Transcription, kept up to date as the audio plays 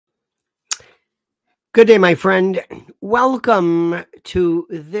Good day, my friend. Welcome to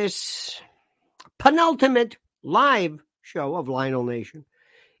this penultimate live show of Lionel Nation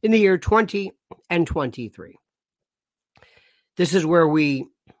in the year 2023. This is where I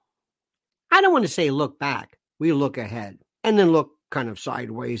don't want to say look back, we look ahead and then look kind of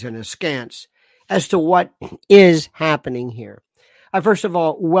sideways and askance as to what is happening here. I first of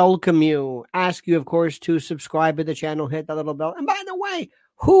all welcome you, ask you, of course, to subscribe to the channel, hit that little bell. And by the way,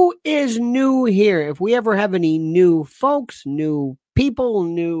 who is new here? If we ever have any new folks, new people,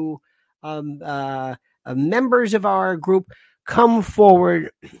 new members of our group, come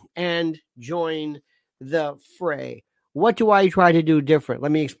forward and join the fray. What do I try to do different?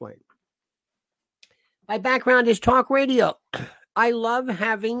 Let me explain. My background is talk radio. I love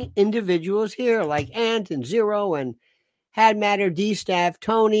having individuals here like Ant and Zero and Had Matter, D-Staff,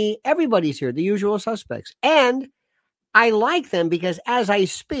 Tony. Everybody's here, the usual suspects. And I like them because as I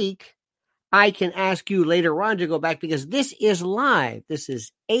speak, I can ask you later on to go back because this is live. This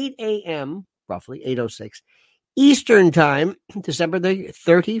is 8 a.m., roughly 8:06 Eastern Time, December the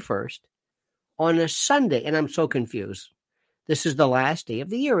 31st, on a Sunday. And I'm so confused. This is the last day of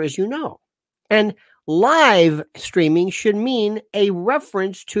the year, as you know. And live streaming should mean a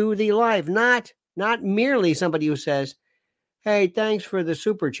reference to the live, not merely somebody who says, hey, thanks for the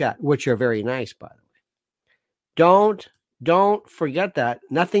super chat, which are very nice, by the way. Don't forget that.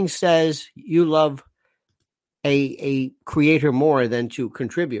 Nothing says you love a creator more than to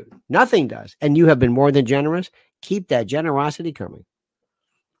contribute. Nothing does. And you have been more than generous. Keep that generosity coming.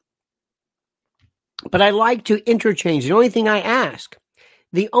 But I like to interchange. The only thing I ask,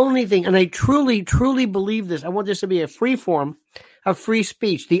 the only thing, and I truly, truly believe this, I want this to be a free form of free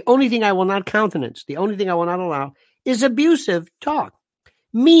speech. The only thing I will not countenance, the only thing I will not allow is abusive talk,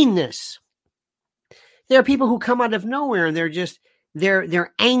 meanness. There are people who come out of nowhere and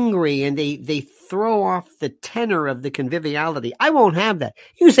they're angry and they throw off the tenor of the conviviality. I won't have that.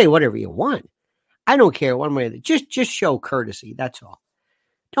 You can say whatever you want. I don't care one way or the other. Just show courtesy. That's all.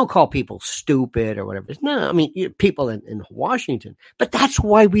 Don't call people stupid or whatever. No, I mean, people in Washington. But that's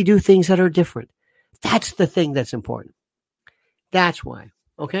why we do things that are different. That's the thing that's important. That's why.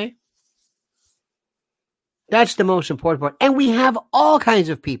 Okay? That's the most important part. And we have all kinds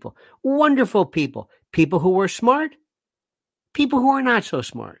of people, wonderful people, people who are smart, people who are not so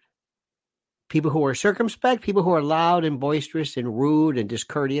smart, people who are circumspect, people who are loud and boisterous and rude and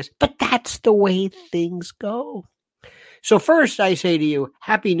discourteous. But that's the way things go. So first I say to you,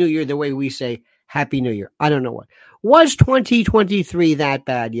 Happy New Year, the way we say Happy New Year. I don't know what. Was 2023 that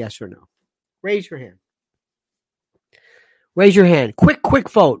bad, yes or no? Raise your hand. Raise your hand. Quick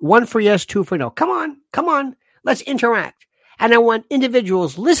vote. 1 for yes, 2 for no. Come on. Let's interact. And I want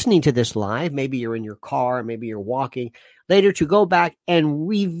individuals listening to this live, maybe you're in your car, maybe you're walking, later to go back and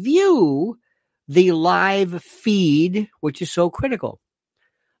review the live feed, which is so critical.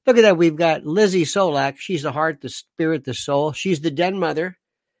 Look at that. We've got Lizzie Solak. She's the heart, the spirit, the soul. She's the den mother.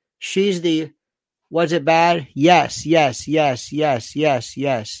 She's the, was it bad? Yes.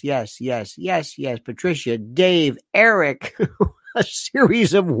 Patricia, Dave, Eric, a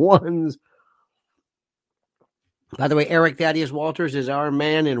series of ones. By the way, Eric Thaddeus Walters is our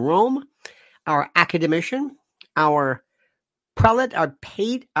man in Rome, our academician, our prelate, our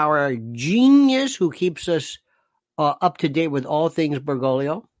pate, our genius who keeps us up to date with all things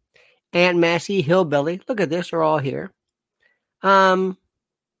Bergoglio. Aunt Massey, Hillbilly. Look at this. They're all here. Edge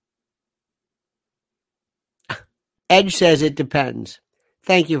says it depends.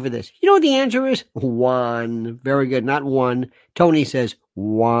 Thank you for this. You know what the answer is? 1. Very good. Not 1. Tony says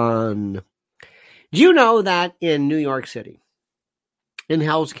 1. Do you know that in New York City, in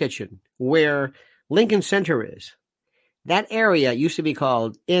Hell's Kitchen, where Lincoln Center is, that area used to be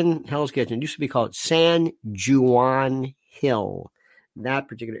called, in Hell's Kitchen, used to be called San Juan Hill, that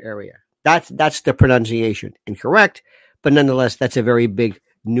particular area. That's the pronunciation. Incorrect, but nonetheless, that's a very big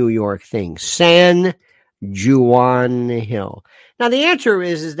New York thing. San Juan Hill. Now, the answer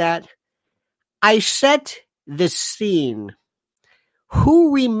is that I set the scene.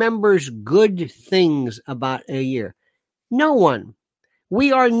 Who remembers good things about a year? No one.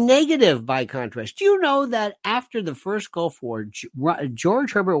 We are negative by contrast. Do you know that after the first Gulf War,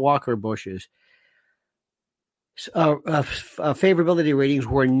 George Herbert Walker Bush's favorability ratings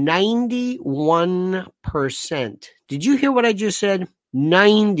were 91%. Did you hear what I just said?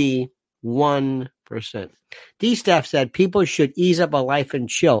 91%. D-Staff said people should ease up a life and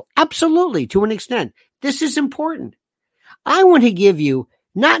chill. Absolutely, to an extent. This is important. I want to give you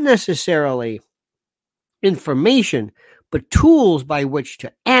not necessarily information, but tools by which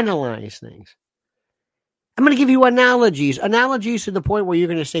to analyze things. I'm going to give you analogies to the point where you're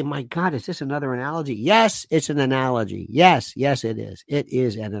going to say, my God, is this another analogy? Yes, it's an analogy. Yes, it is. It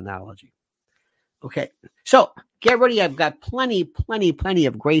is an analogy. Okay, so get ready. I've got plenty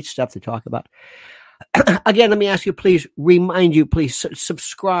of great stuff to talk about. Again, let me ask you, please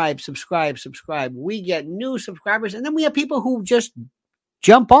subscribe. We get new subscribers, and then we have people who just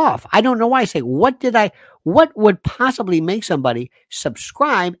jump off. I don't know why. I say, what would possibly make somebody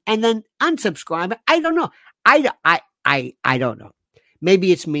subscribe and then unsubscribe? I don't know. I don't know.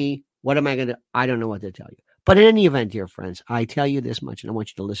 Maybe it's me. What am I going to, I don't know what to tell you. But in any event, dear friends, I tell you this much, and I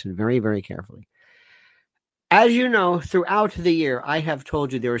want you to listen very, very carefully. As you know, throughout the year, I have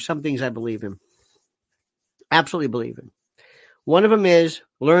told you there are some things I believe in. Absolutely believe in. One of them is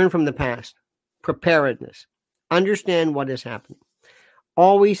learn from the past, preparedness, understand what is happening.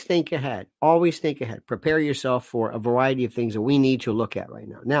 Always think ahead. Prepare yourself for a variety of things that we need to look at right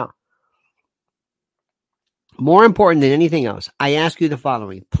now. Now, more important than anything else, I ask you the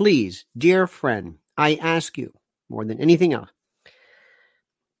following. Please, dear friend, I ask you more than anything else.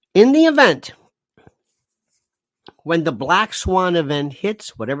 In the event, when the black swan event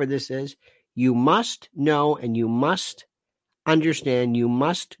hits, whatever this is, you must know and you must understand, you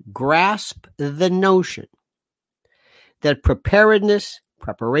must grasp the notion that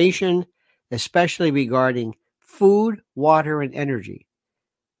preparation, especially regarding food, water, and energy,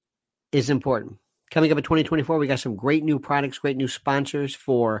 is important. Coming up in 2024, we got some great new products, great new sponsors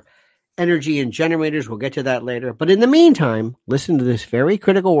for energy and generators. We'll get to that later. But in the meantime, listen to this very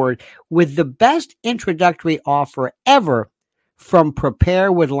critical word with the best introductory offer ever from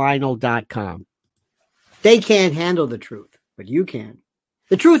preparewithlionel.com. They can't handle the truth, but you can.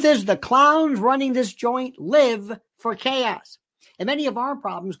 The truth is the clowns running this joint live for chaos. And many of our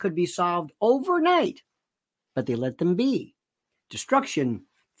problems could be solved overnight, but they let them be. Destruction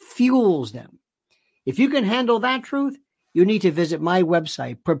fuels them. If you can handle that truth, you need to visit my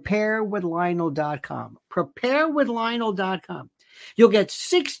website, preparewithlionel.com. Preparewithlionel.com. You'll get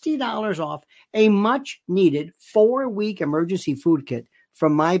 $60 off a much-needed 4-week emergency food kit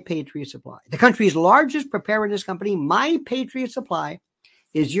from My Patriot Supply. The country's largest preparedness company, My Patriot Supply,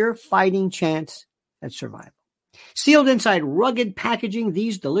 is your fighting chance at survival. Sealed inside rugged packaging,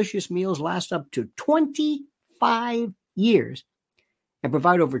 these delicious meals last up to 25 years and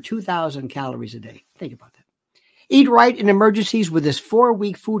provide over 2,000 calories a day. Think about that. Eat right in emergencies with this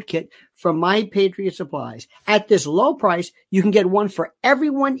 4-week food kit from My Patriot Supplies. At this low price, you can get one for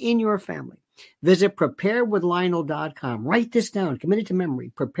everyone in your family. Visit preparewithlionel.com. Write this down. Commit it to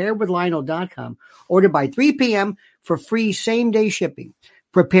memory. Preparewithlionel.com. Order by 3 p.m. for free same-day shipping.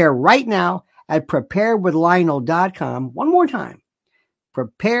 Prepare right now at preparewithlionel.com. One more time.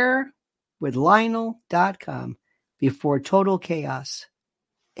 Preparewithlionel.com before total chaos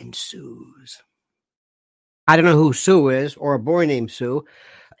ensues. I don't know who Sue is, or a boy named Sue,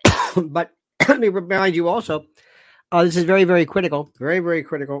 but let me remind you also, this is very, very critical, very, very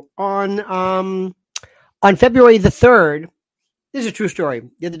critical. On February the 3rd, this is a true story.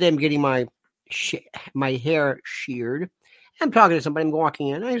 The other day, I'm getting my hair sheared. I'm talking to somebody, I'm walking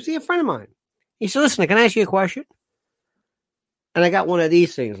in, and I see a friend of mine. He said, listen, can I ask you a question? And I got one of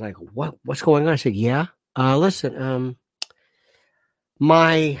these things, like, what's going on? I said, yeah. Listen,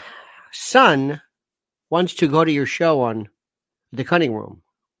 my son wants to go to your show on The Cutting Room.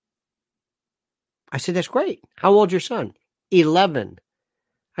 I said, that's great. How old's your son? 11.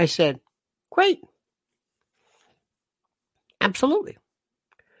 I said, great. Absolutely.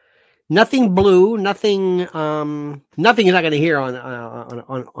 Nothing blue, nothing you're not going to hear on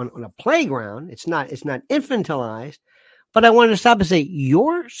a playground. It's not infantilized. But I wanted to stop and say,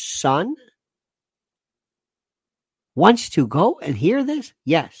 your son wants to go and hear this?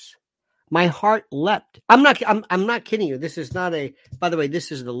 Yes. My heart leapt. I'm not kidding you. This is not by the way,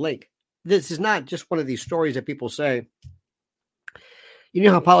 this is the link. This is not just one of these stories that people say. You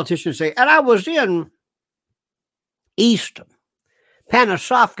know how politicians say, and I was in East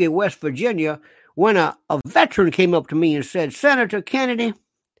Panasofsky, West Virginia, when a veteran came up to me and said, Senator Kennedy,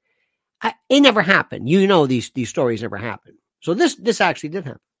 it never happened. You know, these stories never happen. So this actually did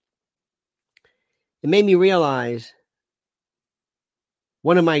happen. It made me realize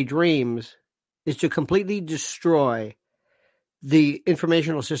one of my dreams is to completely destroy the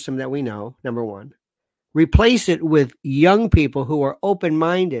informational system that we know, number one. Replace it with young people who are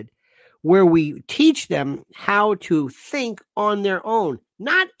open-minded, where we teach them how to think on their own,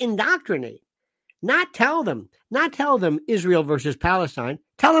 not indoctrinate, not tell them Israel versus Palestine.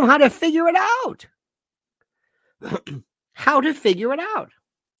 Tell them how to figure it out. How to figure it out.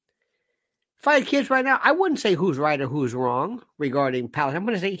 If I had kids right now, I wouldn't say who's right or who's wrong regarding Palestine. I'm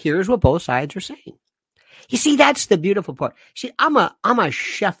going to say, here's what both sides are saying. You see, that's the beautiful part. See, I'm a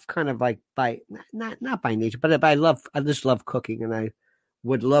chef kind of like by not by nature, but I just love cooking, and I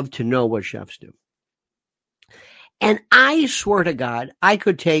would love to know what chefs do. And I swear to God, I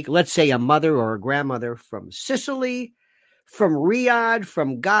could take, let's say, a mother or a grandmother from Sicily, from Riyadh,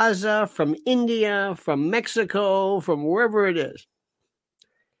 from Gaza, from India, from Mexico, from wherever it is.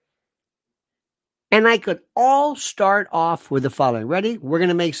 And I could all start off with the following. Ready? We're going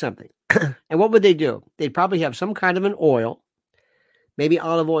to make something. And what would they do? They'd probably have some kind of an oil, maybe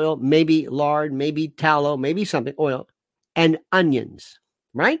olive oil, maybe lard, maybe tallow, maybe something, oil, and onions,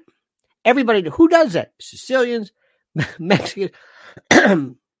 right? Everybody, who does that? Sicilians, Mexicans,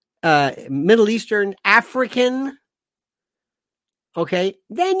 Middle Eastern, African. Okay,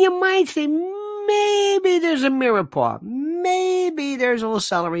 then you might say maybe there's a mirepoix, maybe there's a little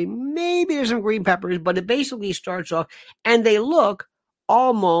celery, maybe there's some green peppers, but it basically starts off, and they look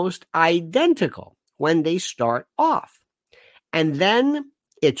almost identical when they start off. And then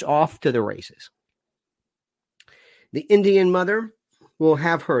it's off to the races. The Indian mother will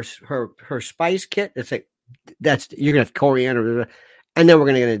have her spice kit. It's like, you're going to have coriander, and then we're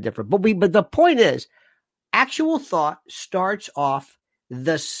going to get it different. But the point is, actual thought starts off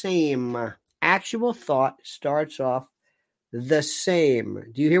the same. Actual thought starts off the same.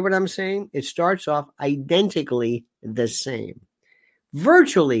 Do you hear what I'm saying? It starts off identically the same.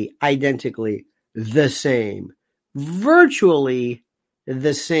 Virtually identically the same. Virtually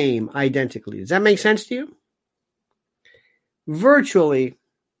the same identically. Does that make sense to you? Virtually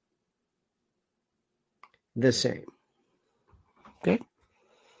the same. Okay?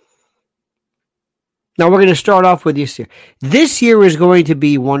 Now we're going to start off with this year. This year is going to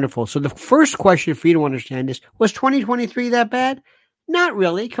be wonderful. So the first question for you to understand is, was 2023 that bad? Not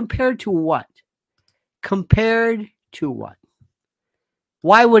really. Compared to what? Compared to what?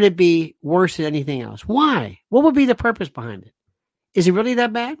 Why would it be worse than anything else? Why? What would be the purpose behind it? Is it really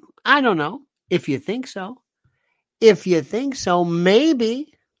that bad? I don't know. If you think so. If you think so,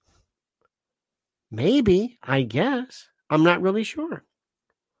 maybe, I guess. I'm not really sure.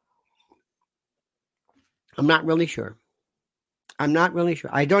 I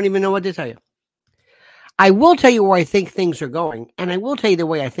don't even know what to tell you. I will tell you where I think things are going, and I will tell you the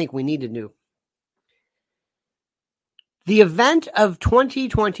way I think we need to do. The event of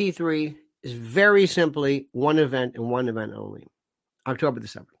 2023 is very simply one event and one event only. October the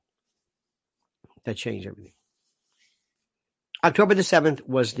 7th. That changed everything. October the 7th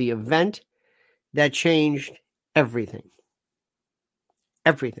was the event that changed everything.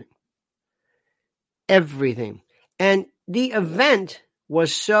 Everything. And the event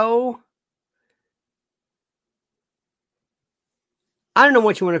was so, I don't know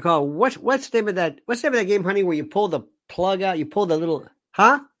what you want to call it. What's the name of that? What's the name of that game, honey, where you pull the plug out, you pull the little,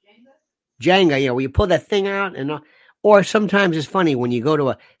 Jenga, yeah, where you pull that thing out, and or sometimes it's funny when you go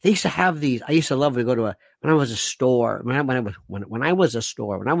to they used to have these. I used to love to go to when I was in the store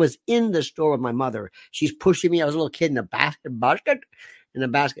with my mother, she's pushing me. I was a little kid in a basket,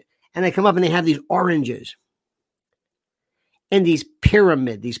 and I come up and they have these oranges and these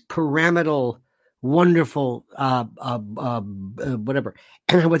pyramidal, wonderful, whatever.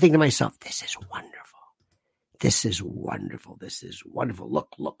 And I would think to myself, this is wonderful. This is wonderful. This is wonderful.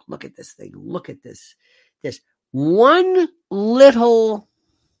 Look at this thing. Look at this. This one little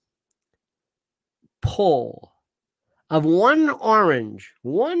pull of one orange,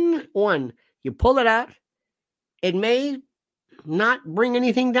 one, you pull it out, it may not bring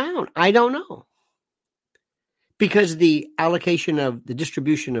anything down. I don't know. Because the allocation of the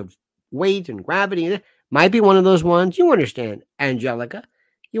distribution of weight and gravity might be one of those ones. You understand, Angelica.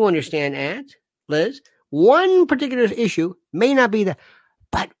 You understand, Aunt Liz. One particular issue may not be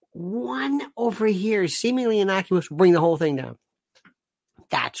but one over here, seemingly innocuous, will bring the whole thing down.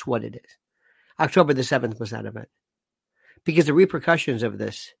 That's what it is. October the 7th was that event. Because the repercussions of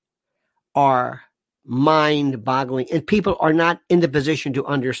this are mind-boggling, and people are not in the position to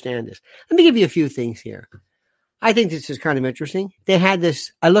understand this. Let me give you a few things here. I think this is kind of interesting. They had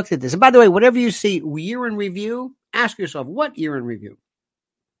this, I looked at this. And by the way, whatever you see, year in review, ask yourself, what year in review?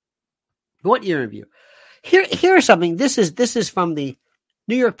 What year in review? Here's something. This is from the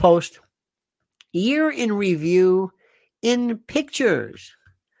New York Post. Year in review in pictures.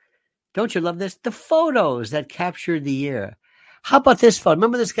 Don't you love this? The photos that captured the year. How about this photo?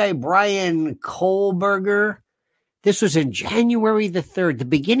 Remember this guy, Brian Kohlberger? This was in January the 3rd, the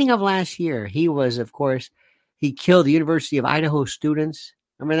beginning of last year. He was, of course, he killed the University of Idaho students.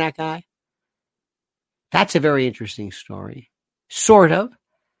 Remember that guy? That's a very interesting story. Sort of.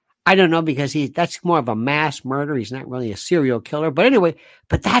 I don't know, because that's more of a mass murder. He's not really a serial killer. But anyway,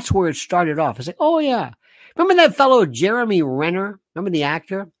 that's where it started off. It's like, oh, yeah. Remember that fellow Jeremy Renner? Remember the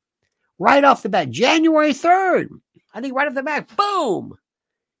actor? Right off the bat, January 3rd, I think right off the bat, boom,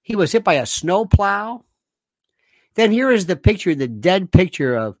 he was hit by a snowplow. Then here is the picture, the dead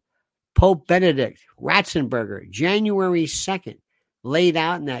picture of Pope Benedict Ratzenberger, January 2nd, laid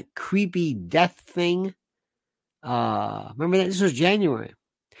out in that creepy death thing. Remember that? This was January.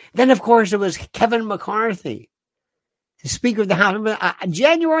 Then, of course, it was Kevin McCarthy, the Speaker of the House. Remember,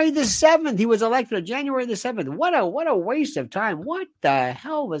 January the 7th, he was elected on January the 7th. What a waste of time. What the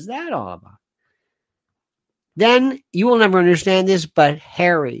hell was that all about? Then, you will never understand this, but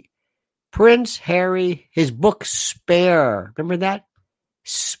Harry, Prince Harry, his book Spare. Remember that?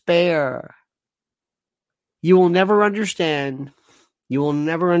 Spare. You will never understand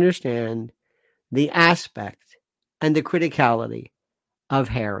the aspect and the criticality of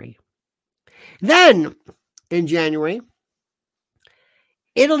Harry. Then, in January,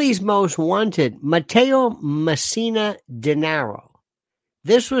 Italy's most wanted, Matteo Messina Denaro.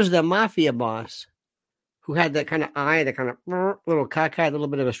 This was the mafia boss who had that kind of eye, that kind of little cockeye, a little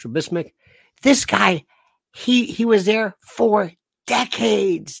bit of a strabismic. This guy, he was there for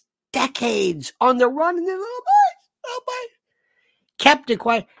decades on the run in this little boy, kept it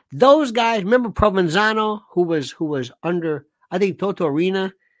quiet. Those guys, remember Provenzano, who was under, I think,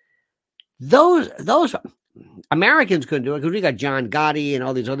 Totorina. Those Americans couldn't do it because we got John Gotti and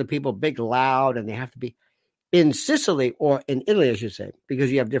all these other people, big, loud, and they have to be in Sicily or in Italy, I should say,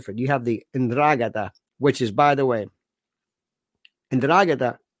 because you have different. You have the 'Ndrangheta, which is, by the way,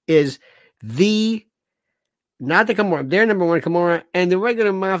 'Ndrangheta is not the Camorra, they're number one Camorra, and the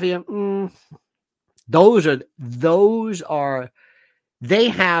regular mafia. Those are. They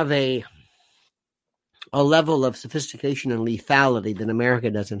have a level of sophistication and lethality that America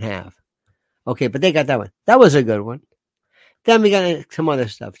doesn't have. Okay, but they got that one. That was a good one. Then we got some other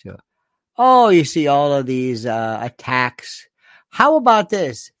stuff too. Oh, you see all of these attacks. How about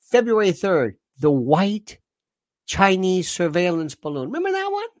this? February 3rd, the white Chinese surveillance balloon. Remember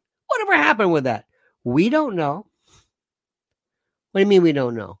that one? Whatever happened with that? We don't know. What do you mean we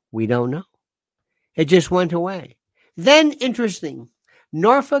don't know? We don't know. It just went away. Then, interesting,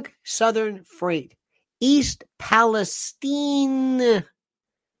 Norfolk Southern Freight, East Palestine,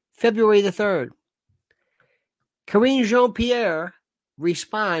 February the 3rd. Karine Jean-Pierre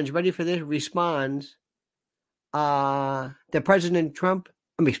responds, ready for this, responds, that President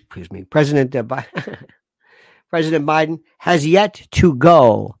Biden has yet to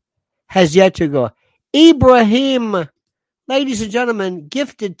go. Ibrahim, ladies and gentlemen,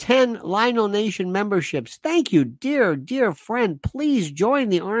 gifted 10 Lionel Nation memberships. Thank you, dear friend. Please join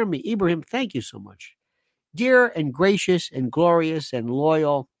the army. Ibrahim, thank you so much. Dear and gracious and glorious and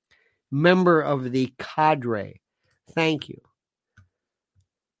loyal member of the cadre. Thank you.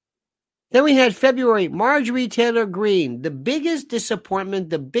 Then we had February, Marjorie Taylor Greene, the biggest disappointment,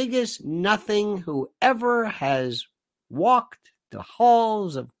 the biggest nothing who ever has walked the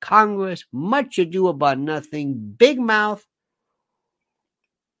halls of Congress, much ado about nothing, big mouth,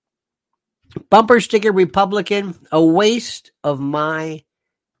 bumper sticker Republican, a waste of my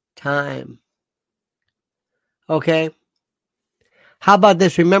time. Okay. How about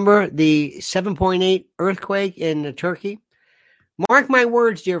this? Remember the 7.8 earthquake in Turkey? Mark my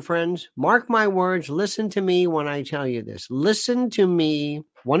words, dear friends. Mark my words. Listen to me when I tell you this. Listen to me.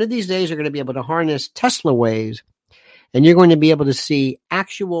 One of these days, you're going to be able to harness Tesla waves, and you're going to be able to see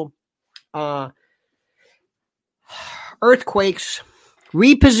actual earthquakes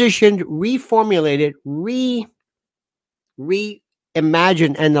repositioned, reformulated,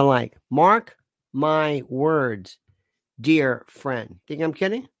 reimagined, and the like. Mark my words, dear friend. Think I'm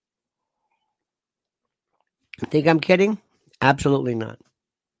kidding? Think I'm kidding? Absolutely not.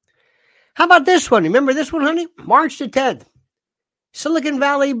 How about this one? Remember this one, honey? March the 10th. Silicon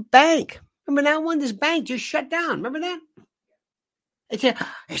Valley Bank. Remember that one? This bank just shut down. Remember that?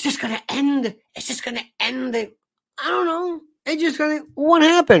 It's just going to end. It's just going to end. I don't know. It just kind of, what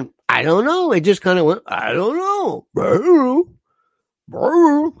happened? I don't know. It just kind of went, I don't know.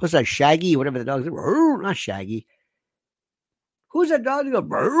 What's that, Shaggy? Whatever the dog is. Not Shaggy. Who's that dog that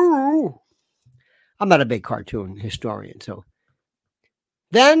goes, I'm not a big cartoon historian, so.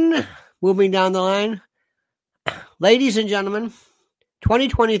 Then, moving down the line, ladies and gentlemen,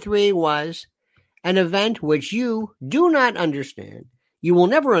 2023 was an event which you do not understand. You will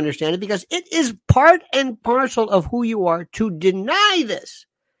never understand it because it is part and parcel of who you are to deny this.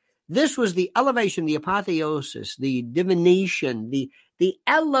 This was the elevation, the apotheosis, the divination, the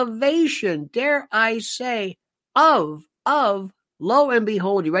elevation, dare I say, of, lo and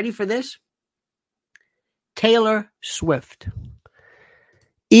behold, you ready for this? Taylor Swift.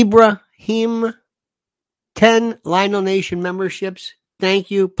 Ibrahim 10 Lionel Nation memberships. Thank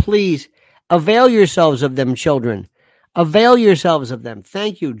you. Please avail yourselves of them, children. Avail yourselves of them.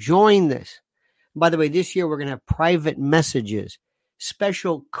 Thank you. Join this. By the way, this year we're going to have private messages,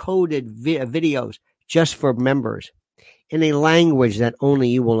 special coded videos just for members in a language that only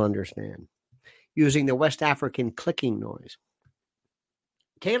you will understand, using the West African clicking noise.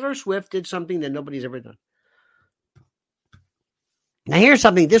 Taylor Swift did something that nobody's ever done. Now, here's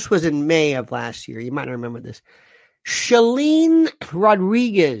something. This was in May of last year. You might not remember this. Shalene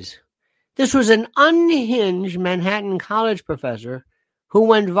Rodriguez. This was an unhinged Manhattan college professor who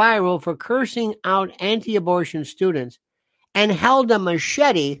went viral for cursing out anti-abortion students and held a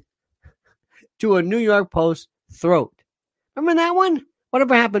machete to a New York Post throat. Remember that one?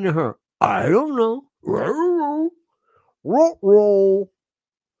 Whatever happened to her? I don't know.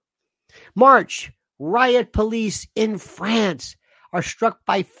 March, riot police in France are struck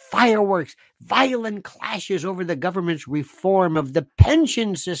by fireworks, violent clashes over the government's reform of the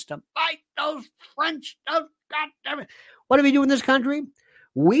pension system. Fight those French, those goddamn it. What do we do in this country?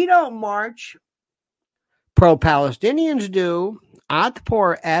 We don't march. Pro-Palestinians do.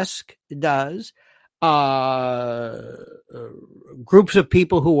 Atpor-esque does. Groups of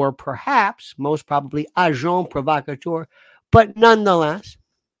people who are perhaps, most probably, agents provocateurs, but nonetheless.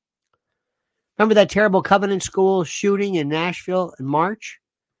 Remember that terrible Covenant School shooting in Nashville in March?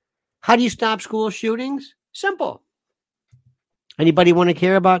 How do you stop school shootings? Simple. Anybody want to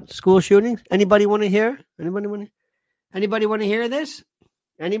hear about school shootings? Anybody want to hear? Anybody want to hear this?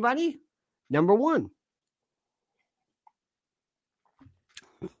 Anybody? Number one,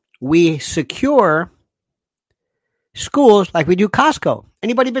 we secure schools like we do Costco.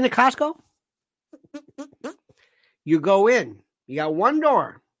 Anybody been to Costco? You go in. You got one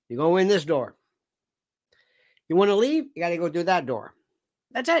door. You go in this door. You want to leave? You got to go through that door.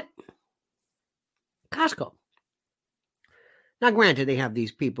 That's it. Costco. Now, granted, they have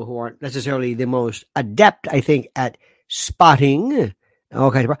these people who aren't necessarily the most adept, I think, at spotting all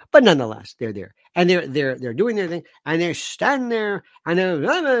kinds of, but nonetheless, they're there and they're doing their thing and they're standing there and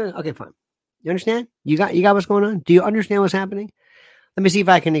they're okay, fine. You understand? You got what's going on? Do you understand what's happening? Let me see if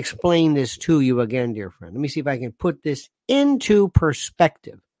I can explain this to you again, dear friend. Let me see if I can put this into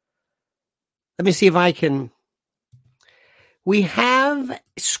perspective. Let me see if I can. We have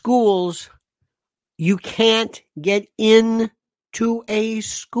schools. You can't get into a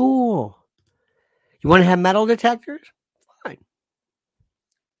school. You want to have metal detectors? Fine.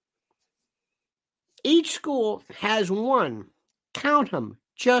 Each school has one. Count them.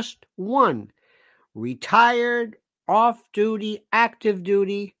 Just one. Retired, off-duty, active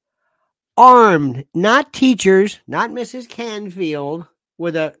duty, armed, not teachers, not Mrs. Canfield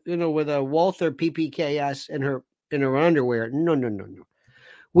with a Walther PPKS in her underwear. No.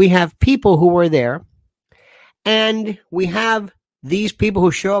 We have people who were there, and we have these people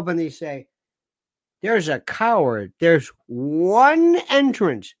who show up and they say, there's a coward. There's one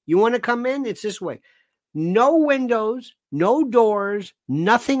entrance. You want to come in? It's this way. No windows, no doors,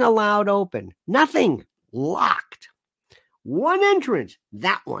 nothing allowed open. Nothing. Locked. One entrance,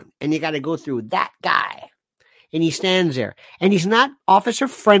 that one. And you got to go through that guy. And he stands there. And he's not officer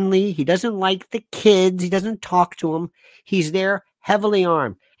friendly. He doesn't like the kids. He doesn't talk to them. He's there heavily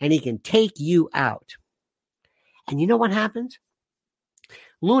armed. And he can take you out. And you know what happens?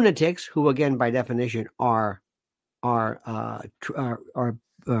 Lunatics, who again by definition are what am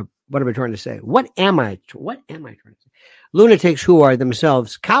I trying to say? What am I trying to say? Lunatics who are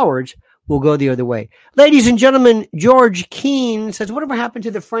themselves cowards will go the other way. Ladies and gentlemen, George Keane says, whatever happened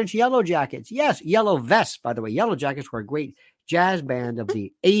to the French Yellow Jackets? Yes, Yellow Vests, by the way. Yellow Jackets were a great jazz band of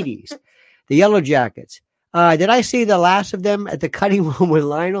the 80s. The Yellow Jackets. Did I see the last of them at the cutting room with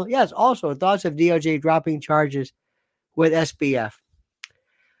Lionel? Yes, also thoughts of DOJ dropping charges with SBF.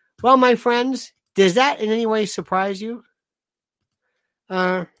 Well, my friends, does that in any way surprise you?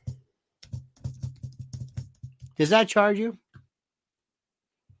 Does that charge you?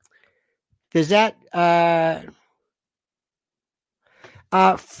 Does that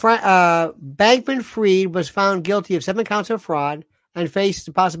Bankman-Fried was found guilty of 7 counts of fraud and faced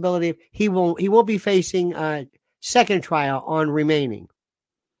the possibility of he won't be facing a second trial on remaining.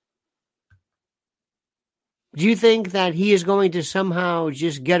 Do you think that he is going to somehow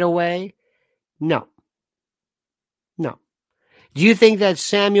just get away? No. Do you think that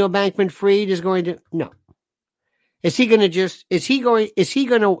Samuel Bankman-Fried is going to? No. Is he going to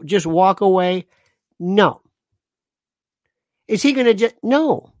just walk away? No. Is he going to just,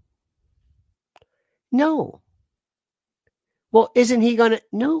 no. Well, isn't he going to,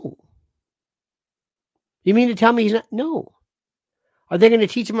 no. You mean to tell me he's not? No. Are they going to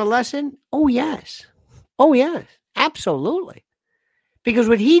teach him a lesson? Oh, yes. Oh, yes, absolutely. Because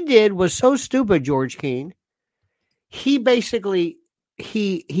what he did was so stupid, George Keane. He basically,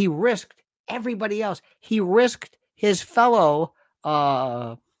 he risked everybody else. He risked his fellow,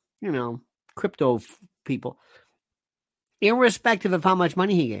 crypto people, irrespective of how much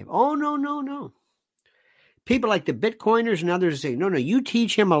money he gave. Oh, no, no, no. People like the Bitcoiners and others say, no, you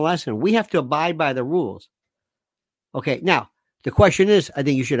teach him a lesson. We have to abide by the rules. Okay, now, the question is, I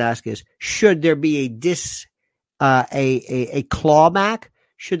think you should ask is, should there be a clawback?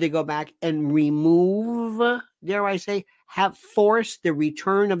 Should they go back and remove, dare I say, have forced the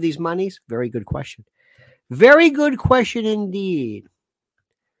return of these monies? Very good question. Very good question indeed.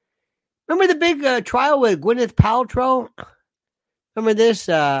 Remember the big trial with Gwyneth Paltrow? Remember this?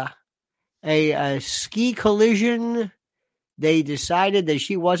 A ski collision. They decided that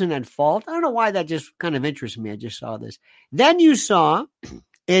she wasn't at fault. I don't know why that just kind of interests me. I just saw this. Then you saw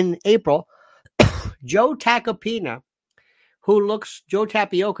in April, Joe Tacopina, Joe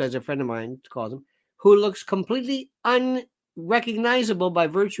Tapioca, as a friend of mine calls him, who looks completely unrecognizable by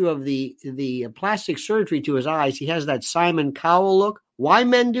virtue of the plastic surgery to his eyes. He has that Simon Cowell look. Why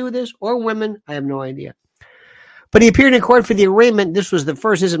men do this, or women, I have no idea. But he appeared in court for the arraignment. This was the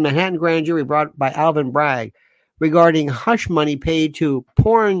first. This is Manhattan grand jury brought by Alvin Bragg regarding hush money paid to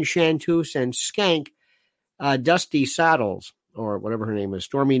porn chanteuse and skank Dusty Saddles, or whatever her name is,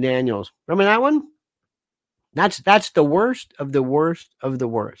 Stormy Daniels. Remember that one? That's the worst of the worst of the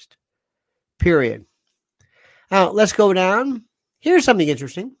worst. Period. Now, let's go down. Here's something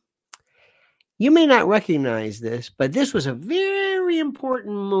interesting. You may not recognize this, but this was a very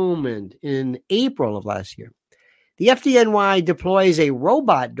important moment in April of last year. The FDNY deploys a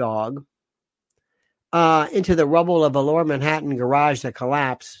robot dog into the rubble of a lower Manhattan garage that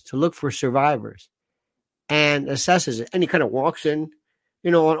collapsed to look for survivors and assesses it. And he kind of walks in,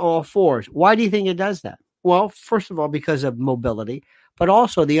 on all fours. Why do you think it does that? Well, first of all, because of mobility, but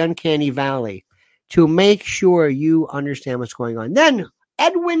also the uncanny valley to make sure you understand what's going on. Then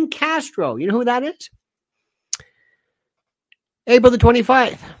Edwin Castro, you know who that is? April the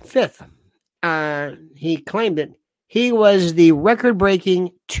 5th, he claimed it. He was the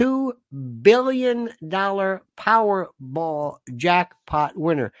record-breaking $2 billion Powerball jackpot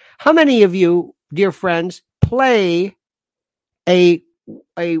winner. How many of you, dear friends, play a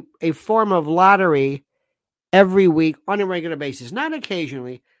form of lottery every week on a regular basis? Not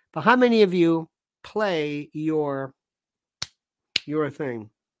occasionally, but how many of you play your thing?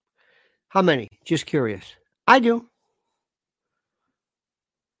 How many? Just curious. I do.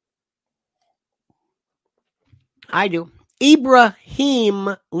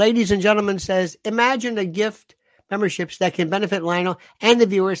 Ibrahim, ladies and gentlemen, says, imagine a gift memberships that can benefit Lionel and the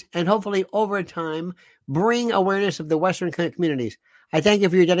viewers and hopefully over time bring awareness of the Western communities. I thank you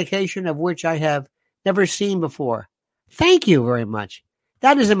for your dedication, of which I have never seen before. Thank you very much.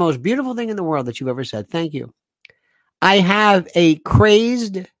 That is the most beautiful thing in the world that you've ever said. Thank you. I have a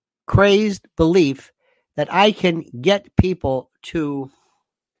crazed belief that I can get people to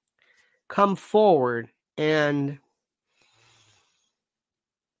come forward and,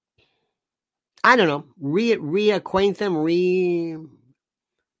 I don't know, reacquaint them,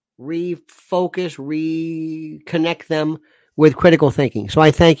 refocus, reconnect them with critical thinking. So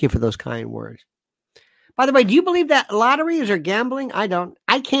I thank you for those kind words. By the way, do you believe that lotteries are gambling? I don't.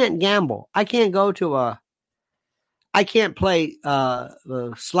 I can't gamble. I can't go to I can't play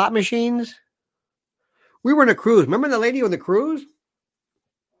slot machines. We were on a cruise. Remember the lady on the cruise?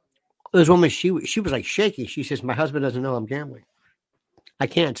 This woman, she was like shaking. She says, my husband doesn't know I'm gambling. I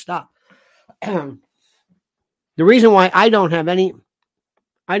can't stop. The reason why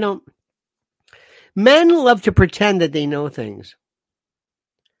men love to pretend that they know things.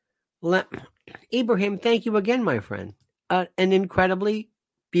 Ibrahim, thank you again, my friend. An incredibly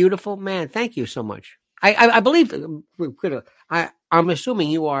beautiful man. Thank you so much. I believe, I'm assuming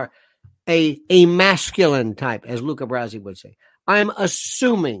you are a masculine type, as Luca Brasi would say. I'm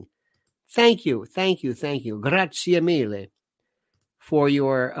assuming. Thank you. Grazie mille for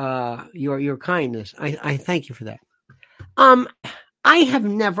your kindness. I thank you for that. I have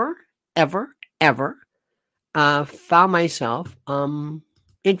never, ever found myself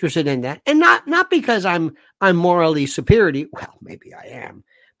interested in that, and not because I'm morally superior. Well, maybe I am,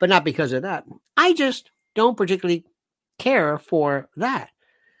 but not because of that. I just don't particularly care for that.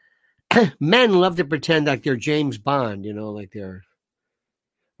 Men love to pretend like they're James Bond, like they're.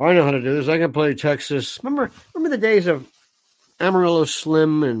 I know how to do this. I can play Texas. Remember the days of Amarillo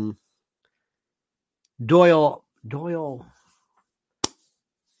Slim and Doyle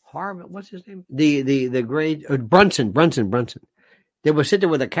Harvey. What's his name? The great Brunson. They would sit there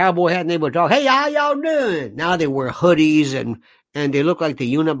with a cowboy hat and they would talk, hey, how y'all doing? Now they wear hoodies and they look like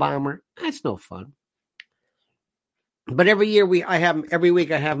the Unabomber. That's no fun. But every week I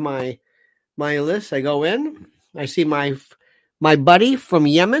have my list. I go in, I see my buddy from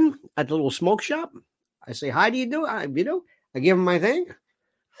Yemen at the little smoke shop. I say, hi, do you do? I give him my thing.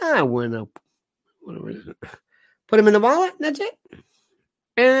 I went up, put him in the wallet. That's it.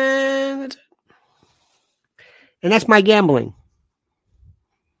 And that's my gambling.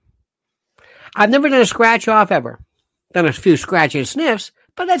 I've never done a scratch off ever. Done a few scratch and sniffs,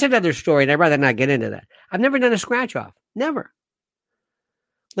 but that's another story, and I'd rather not get into that. I've never done a scratch off. Never.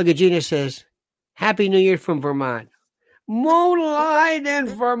 Look at Gina says, Happy New Year from Vermont. Moonlight in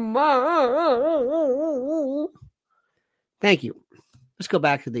Vermont. Thank you. Let's go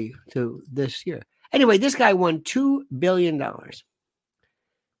back to this year. Anyway, this guy won $2 billion. $2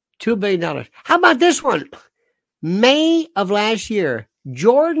 billion. How about this one? May of last year,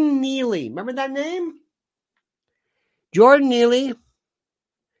 Jordan Neely. Remember that name? Jordan Neely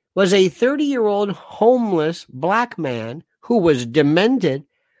was a 30-year-old homeless black man who was demented,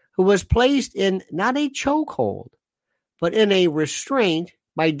 who was placed in not a chokehold, but in a restraint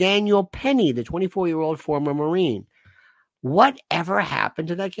by Daniel Penny, the 24-year-old former Marine. Whatever happened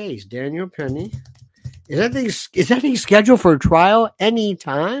to that case? Daniel Penny? Is that thing scheduled for a trial any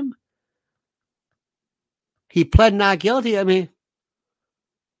time? He pled not guilty. I mean,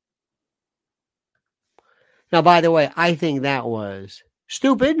 now, by the way, I think that was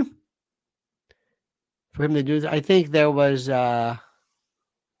stupid for him to do that. I think there was, that's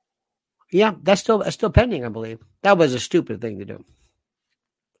still pending, I believe. That was a stupid thing to do.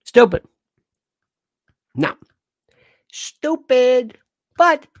 Stupid. No. Stupid.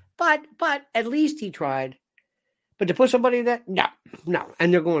 But at least he tried. But to put somebody in that, no.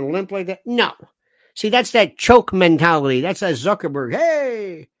 And they're going limp like that, no. See, that's that choke mentality. That's that Zuckerberg.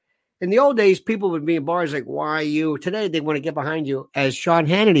 Hey. In the old days, people would be in bars like, why are you? Today, they want to get behind you, as Sean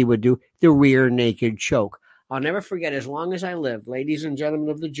Hannity would do, the rear naked choke. I'll never forget, as long as I live, ladies and gentlemen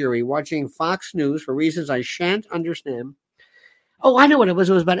of the jury, watching Fox News for reasons I shan't understand. Oh, I know what it was.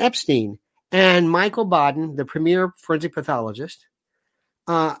 It was about Epstein. And Michael Baden, the premier forensic pathologist,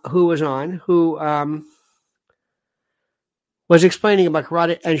 who was explaining about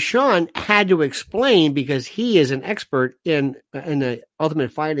karate, and Sean had to explain, because he is an expert in the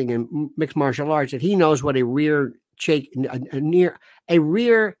ultimate fighting and mixed martial arts, that he knows what a rear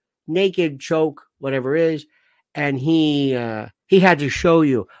naked choke, whatever is, and he had to show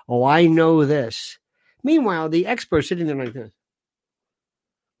you. Oh, I know this. Meanwhile, the expert sitting there like this,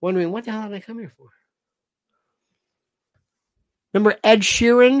 wondering, what the hell did I come here for? Remember Ed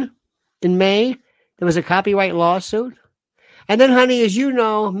Sheeran in May? There was a copyright lawsuit. And then, honey, as you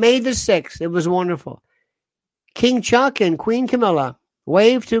know, May the 6th, it was wonderful. King Chuck and Queen Camilla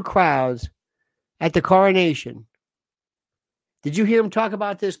waved to crowds at the coronation. Did you hear him talk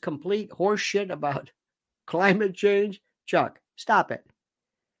about this complete horse shit about climate change? Chuck, stop it.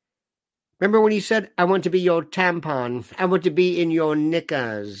 Remember when he said, I want to be your tampon. I want to be in your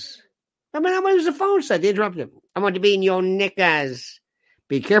knickers. I mean, what was the phone said? They interrupted him. I want to be in your knickers.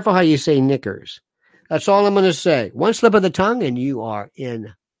 Be careful how you say knickers. That's all I'm going to say. One slip of the tongue and you are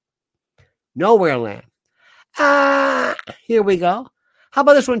in nowhere land. Here we go. How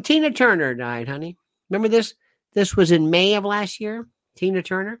about this one? Tina Turner died, honey. Remember this? This was in May of last year. Tina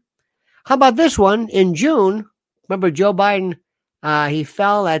Turner. How about this one? In June, remember Joe Biden, he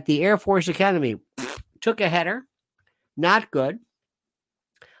fell at the Air Force Academy. Took a header. Not good.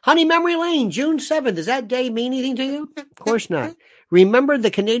 Honey, memory lane, June 7th. Does that day mean anything to you? Of course not. Remember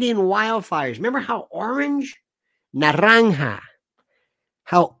the Canadian wildfires. Remember how orange? Naranja.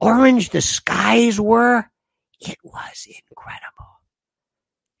 How orange the skies were? It was incredible.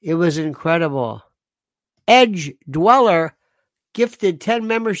 It was incredible. Edge Dweller gifted 10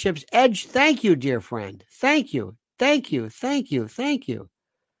 memberships. Edge, thank you, dear friend. Thank you. Thank you. Thank you. Thank you.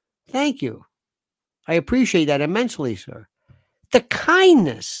 Thank you. I appreciate that immensely, sir. The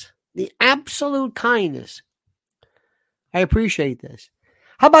kindness, the absolute kindness. I appreciate this.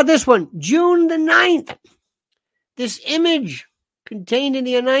 How about this one? June the 9th. This image contained in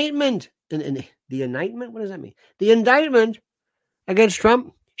the indictment. The indictment? What does that mean? The indictment against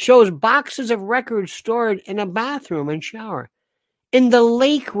Trump shows boxes of records stored in a bathroom and shower. In the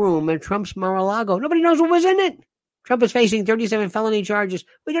lake room at Trump's Mar-a-Lago. Nobody knows what was in it. Trump is facing 37 felony charges.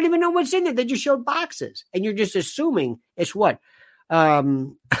 We don't even know what's in it. They just showed boxes. And you're just assuming it's what?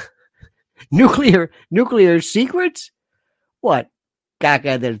 Nuclear secrets? What?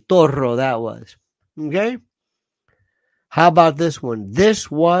 Caca del Toro that was. Okay? How about this one? This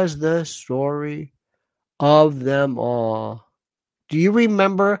was the story of them all. Do you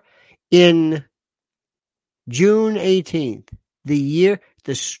remember in June 18th, the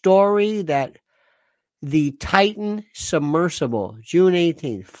story that the Titan submersible, June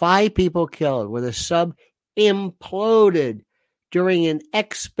 18th, 5 people killed where the sub imploded during an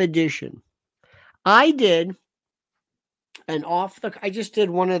expedition. I just did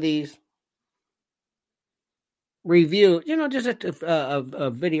one of these review, just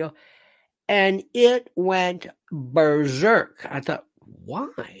a video, and it went berserk. I thought,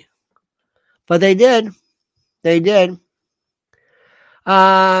 why? But they did.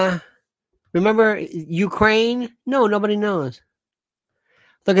 Remember Ukraine? No, nobody knows.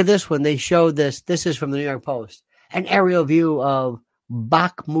 Look at this one. They showed this. This is from the New York Post. An aerial view of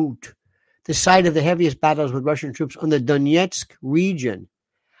Bakhmut, the site of the heaviest battles with Russian troops on the Donetsk region.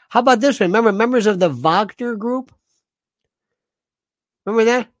 How about this one? Remember members of the Wagner group? Remember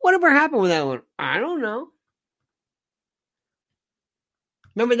that? Whatever happened with that one? I don't know.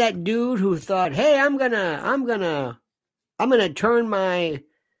 Remember that dude who thought, "Hey, I'm gonna turn my,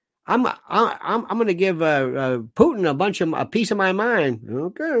 I'm gonna give Putin a piece of my mind."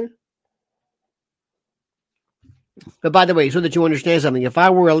 Okay. But by the way, so that you understand something, if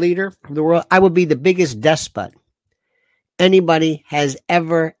I were a leader of the world, I would be the biggest despot anybody has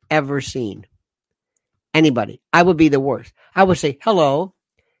ever seen. Anybody. I would be the worst. I would say, "Hello,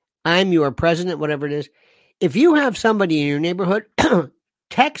 I'm your president," whatever it is. If you have somebody in your neighborhood,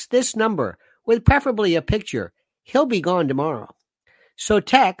 text this number with preferably a picture. He'll be gone tomorrow. So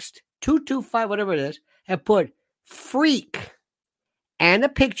text 225, whatever it is, and put freak and a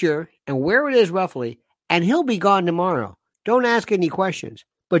picture and where it is roughly, and he'll be gone tomorrow. Don't ask any questions,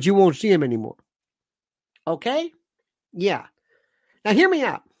 but you won't see him anymore. Okay? Yeah. Now hear me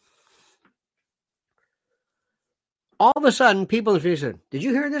out. All of a sudden, people in the street said, "Did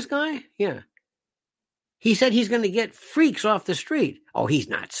you hear this guy?" Yeah. He said he's going to get freaks off the street. Oh, he's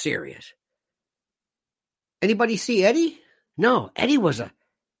not serious. Anybody see Eddie? No, Eddie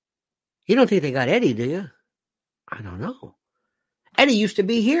you don't think they got Eddie, do you? I don't know. Eddie used to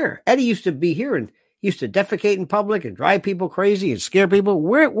be here. And used to defecate in public and drive people crazy and scare people.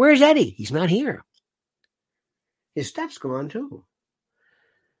 Where's Eddie? He's not here. His stuff's gone too.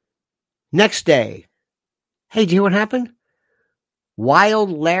 Next day. Hey, do you hear what happened?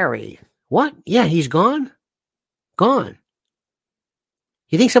 Wild Larry. What? Yeah, he's gone? Gone.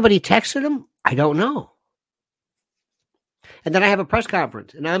 You think somebody texted him? I don't know. And then I have a press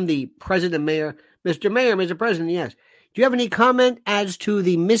conference, and I'm the president mayor. Mr. Mayor, Mr. President, yes. Do you have any comment as to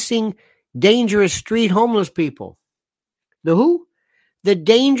the missing dangerous street homeless people? The who? The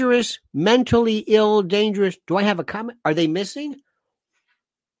dangerous, mentally ill, dangerous. Do I have a comment? Are they missing?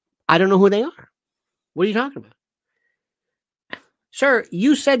 I don't know who they are. What are you talking about? Sir,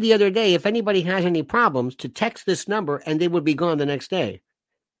 you said the other day if anybody has any problems to text this number and they would be gone the next day.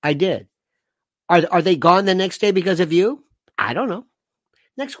 I did. Are they gone the next day because of you? I don't know.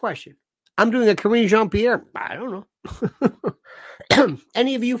 Next question. I'm doing a Karine Jean-Pierre. I don't know.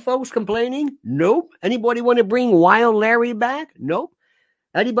 Any of you folks complaining? Nope. Anybody want to bring Wild Larry back? Nope.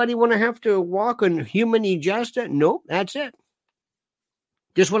 Anybody want to have to walk on human justice? Nope. That's it.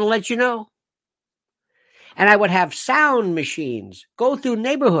 Just want to let you know. And I would have sound machines go through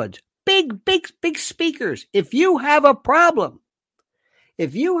neighborhoods, big speakers. If you have a problem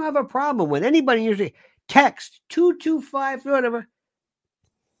with anybody, usually text 225, whatever.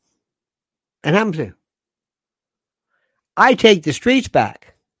 And I'm saying, I take the streets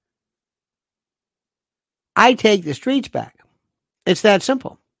back. It's that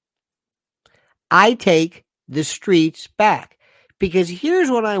simple. I take the streets back. Because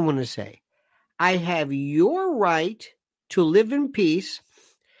here's what I want to say. I have your right to live in peace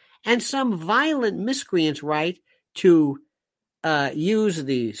and some violent miscreants' right to use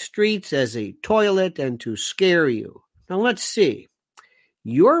the streets as a toilet and to scare you. Now let's see.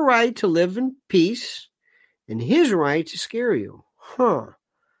 Your right to live in peace and his right to scare you. I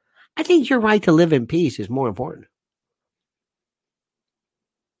think your right to live in peace is more important.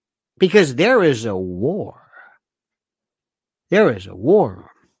 Because there is a war.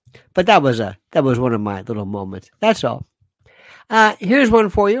 But that was one of my little moments. That's all. Here's one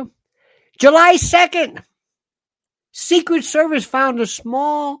for you. July 2nd. Secret Service found a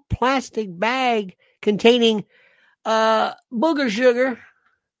small plastic bag containing booger sugar,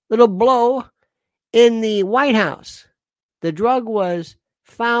 little blow, in the White House. The drug was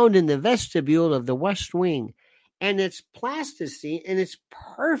found in the vestibule of the West Wing, and it's plasticine, and it's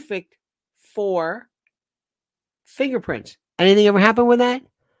perfect for fingerprints. Anything ever happen with that?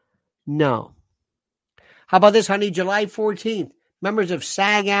 No. How about this, honey? July 14th, members of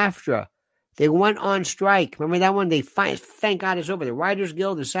SAG-AFTRA They went on strike. Remember that one? Thank God it's over. The Writers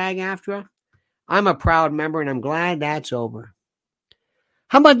Guild, the SAG-AFTRA. I'm a proud member, and I'm glad that's over.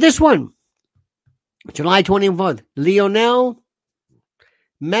 How about this one? July 24th. Lionel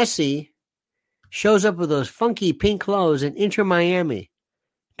Messi shows up with those funky pink clothes in Inter Miami.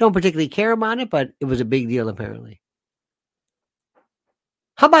 Don't particularly care about it, but it was a big deal apparently.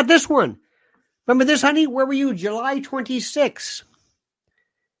 How about this one? Remember this, honey? Where were you? July 26th.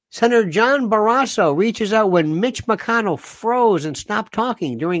 Senator John Barrasso reaches out when Mitch McConnell froze and stopped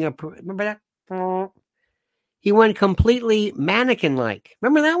talking during remember that? He went completely mannequin-like.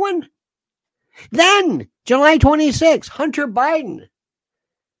 Remember that one? Then, July 26th, Hunter Biden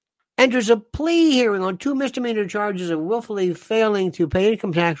enters a plea hearing on 2 misdemeanor charges of willfully failing to pay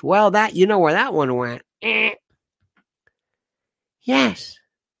income tax. Well, that you know where that one went. Yes.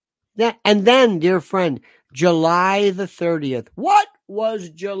 And then, dear friend, July the 30th. What was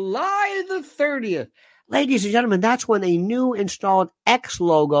July the 30th? Ladies and gentlemen, that's when a new installed X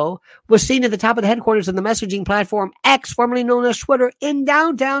logo was seen at the top of the headquarters of the messaging platform X, formerly known as Twitter, in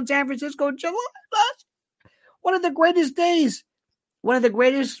downtown San Francisco. July. One of the greatest days. One of the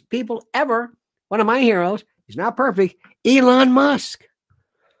greatest people ever. One of my heroes. He's not perfect. Elon Musk.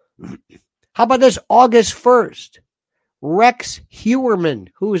 How about this? August 1st. Rex Heuermann.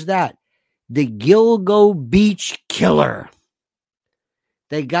 Who is that? The Gilgo Beach Killer.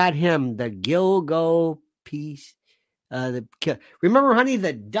 They got him, the Gilgo piece. Remember, honey,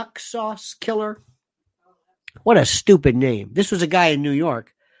 the duck sauce killer? What a stupid name. This was a guy in New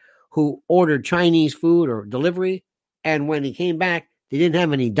York who ordered Chinese food or delivery, and when he came back, they didn't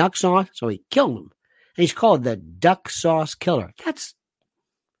have any duck sauce, so he killed him. And he's called the duck sauce killer.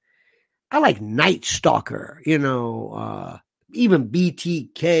 I like Night Stalker, even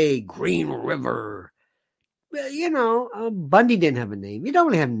BTK, Green River. Bundy didn't have a name. You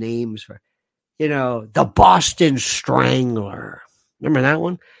don't have names for, the Boston Strangler. Remember that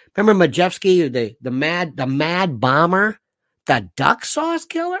one? Remember Majewski, the mad bomber, the duck sauce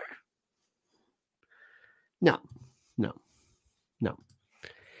killer? No.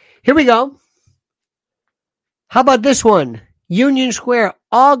 Here we go. How about this one? Union Square,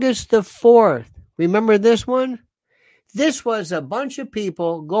 August the 4th. Remember this one? This was a bunch of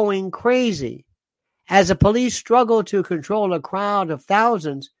people going crazy as the police struggled to control a crowd of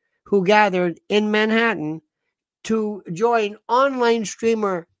thousands who gathered in Manhattan to join online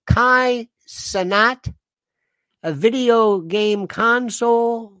streamer Kai Cenat, a video game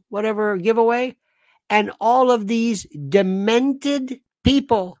console, whatever, giveaway. And all of these demented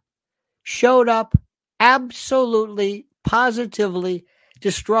people showed up absolutely, positively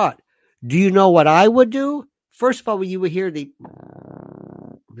distraught. Do you know what I would do? First of all, you would hear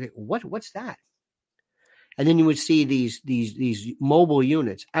what's that? And then you would see these mobile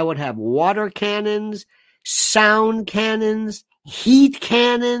units. I would have water cannons, sound cannons, heat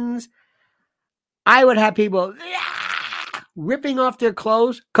cannons. I would have people ripping off their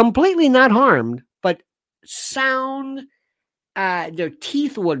clothes, completely not harmed, but sound. Their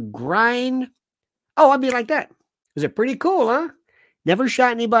teeth would grind. Oh, I'd be like that. Is it pretty cool, huh? Never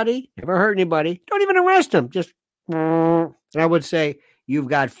shot anybody, never hurt anybody. Don't even arrest them. Just, and I would say, you've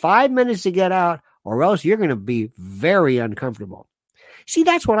got 5 minutes to get out, or else you're going to be very uncomfortable. See,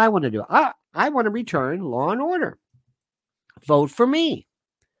 that's what I want to do. I want to return law and order. Vote for me.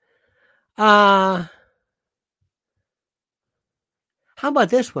 How about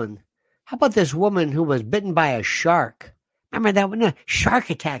this one? How about this woman who was bitten by a shark? Remember that one? No,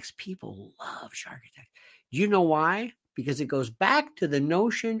 shark attacks. People love shark attacks. Do you know why? Because it goes back to the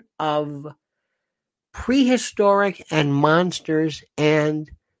notion of prehistoric and monsters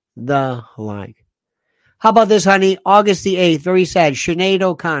and the like. How about this, honey? August the 8th, very sad. Sinead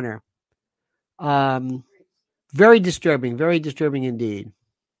O'Connor. Very disturbing indeed.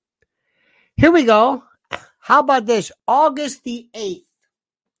 Here we go. How about this? August the 8th.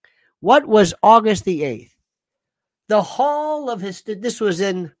 What was August the 8th? The Hall of this was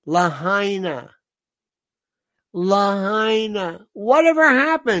in Lahaina. Whatever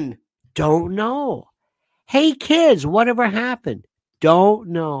happened? Don't know. Hey, kids, whatever happened? Don't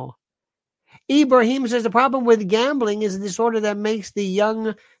know. Ibrahim says the problem with gambling is a disorder that makes the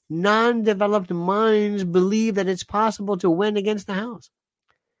young, non-developed minds believe that it's possible to win against the house.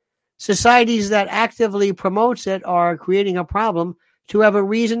 Societies that actively promotes it are creating a problem to have a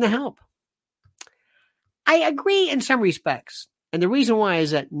reason to help. I agree in some respects. And the reason why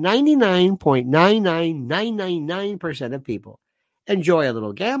is that 99.99999% of people enjoy a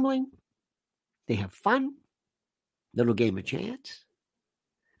little gambling. They have fun. A little game of chance.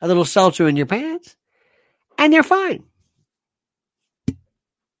 A little seltzer in your pants. And they're fine.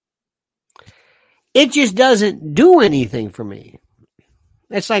 It just doesn't do anything for me.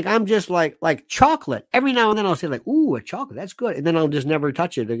 It's like I'm just like chocolate. Every now and then I'll say like, ooh, a chocolate, that's good. And then I'll just never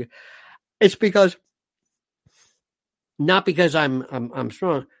touch it. It's because, not because I'm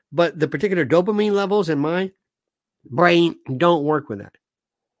strong, but the particular dopamine levels in my brain don't work with that.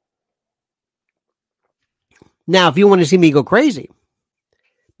 Now, if you want to see me go crazy,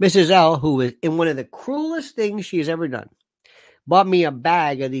 Mrs. L, who is in one of the cruelest things she's ever done, bought me a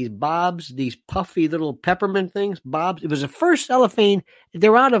bag of these Bob's, these puffy little peppermint things, Bob's. It was the first cellophane.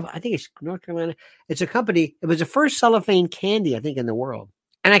 They're out of, I think it's North Carolina. It's a company. It was the first cellophane candy, I think, in the world.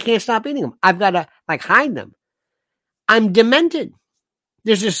 And I can't stop eating them. I've got to hide them. I'm demented.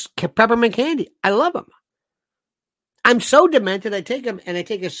 There's this peppermint candy. I love them. I'm so demented, I take them and I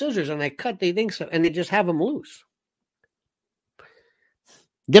take a scissors and I cut the things and they just have them loose.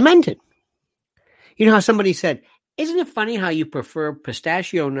 Demented. You know how somebody said, isn't it funny how you prefer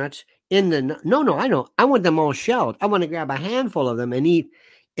pistachio nuts in the... No, I know. I want them all shelled. I want to grab a handful of them and eat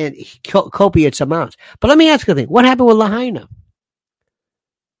in copious amounts. But let me ask you a thing. What happened with Lahaina?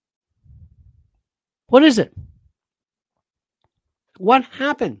 What is it? What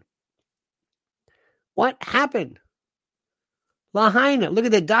happened? What happened? Lahaina. Look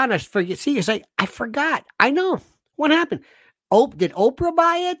at the dot. See, it's like, I forgot. I know. What happened? Did Oprah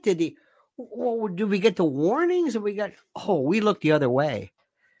buy it? Did we get the warnings? We looked the other way.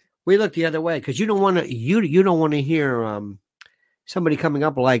 We looked the other way because you don't want to. You don't want to hear somebody coming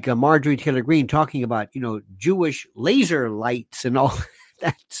up like Marjorie Taylor Greene talking about Jewish laser lights and all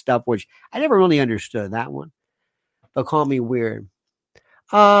that stuff, which I never really understood that one. They'll call me weird.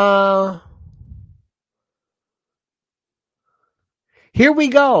 Here we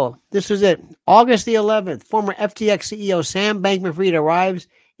go. This is it. August the 11th. Former FTX CEO Sam Bankman-Fried arrives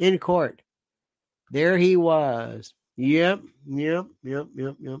in court. There he was. Yep.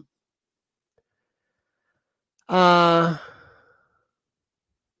 How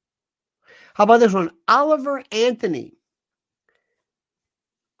about this one? Oliver Anthony.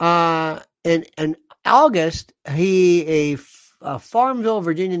 In August, a Farmville,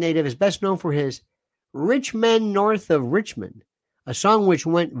 Virginia native, is best known for his Rich Men North of Richmond, a song which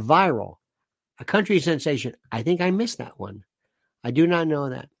went viral, a country sensation. I think I missed that one. I do not know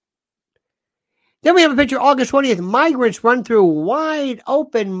that. Then we have a picture, August 20th. Migrants run through wide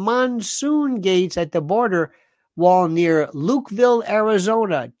open monsoon gates at the border wall near Lukeville,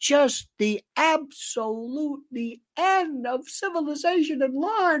 Arizona. Just the end of civilization and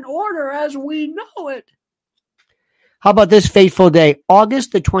law and order as we know it. How about this fateful day,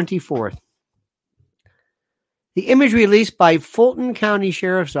 August the 24th? The image released by Fulton County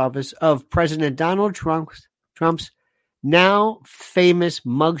Sheriff's Office of President Donald Trump's now famous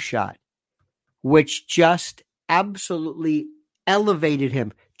mugshot, which just absolutely elevated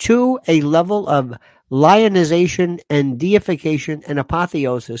him to a level of lionization and deification and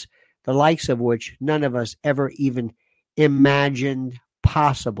apotheosis, the likes of which none of us ever even imagined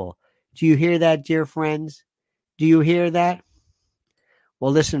possible. Do you hear that, dear friends? Do you hear that?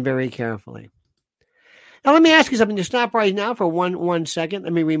 Well, listen very carefully. Now, let me ask you something to stop right now for one second.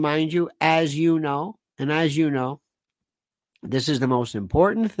 Let me remind you, as you know, this is the most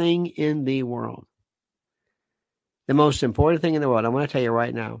important thing in the world. The most important thing in the world. I'm going to tell you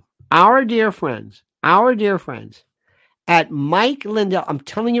right now. Our dear friends at Mike Lindell, I'm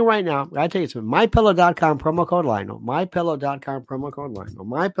telling you right now, I'll tell you something. MyPillow.com, promo code Lionel. MyPillow.com, promo code Lionel.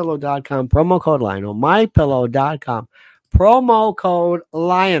 MyPillow.com, promo code Lionel. MyPillow.com, promo code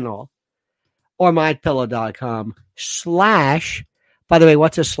Lionel. Or MyPillow.com / by the way,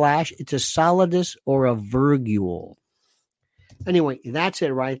 what's a slash? It's a solidus or a virgule. Anyway, that's it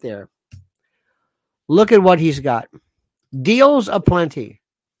right there. Look at what he's got. Deals aplenty.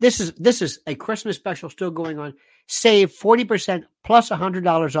 This is a Christmas special still going on. Save 40% plus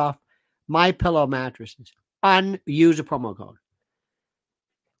 $100 off MyPillow mattresses. Use a promo code.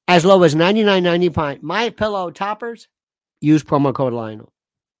 As low as $99.95. MyPillow toppers. Use promo code Lionel.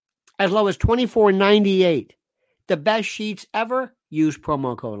 As low as $24.98. The best sheets ever. Use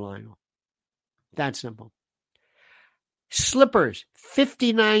promo code Lionel. That's simple. Slippers,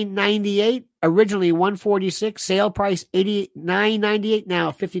 $59.98. Originally $146. Sale price $89.98.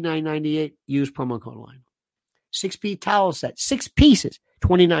 Now $59.98. Use promo code Lionel. 6-piece towel set, 6 pieces,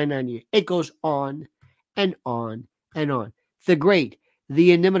 $29.98. It goes on and on and on. The great,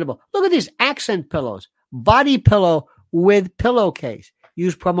 the inimitable. Look at these accent pillows. Body pillow with pillowcase.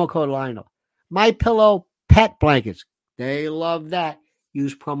 Use promo code Lionel. MyPillow pet blankets. They love that.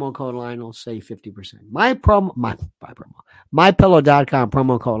 Use promo code Lionel. Save 50%. MyPillow.com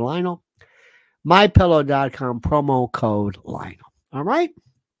promo code Lionel. MyPillow.com promo code Lionel. All right?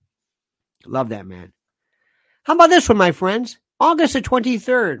 Love that man. How about this one, my friends? August the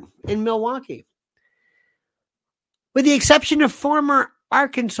 23rd in Milwaukee. With the exception of former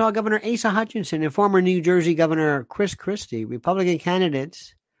Arkansas Governor Asa Hutchinson and former New Jersey Governor Chris Christie, Republican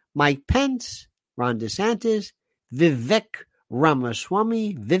candidates Mike Pence, Ron DeSantis, Vivek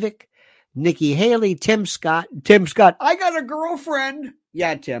Ramaswamy, Nikki Haley, Tim Scott, I got a girlfriend.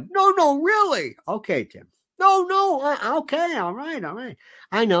 Yeah, Tim. No, really. Okay, Tim. No. Okay, all right.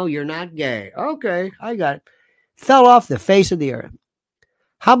 I know you're not gay. Okay, I got it. Fell off the face of the earth.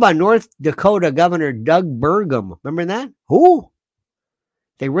 How about North Dakota Governor Doug Burgum? Remember that? Who?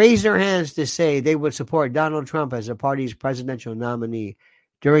 They raised their hands to say they would support Donald Trump as the party's presidential nominee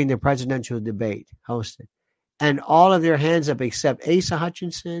during the presidential debate hosted. And all of their hands up except Asa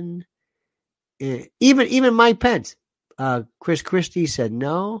Hutchinson, even Mike Pence. Chris Christie said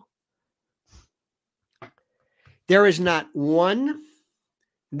no. There is not one.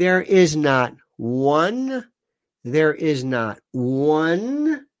 Did I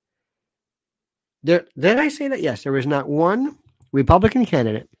say that? Yes, there is not one Republican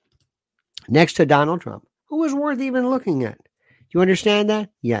candidate next to Donald Trump who was worth even looking at. Do you understand that?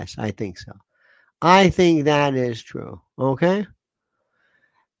 Yes, I think so. I think that is true. Okay?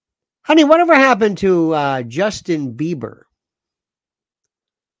 Honey, whatever happened to Justin Bieber?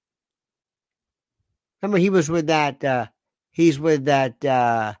 Remember, he was with that, he's with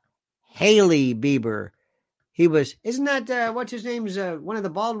that Haley Bieber. He was, isn't that, what's his name's, one of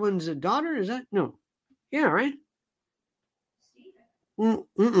the Baldwin's daughter? Is that? No. Yeah, right?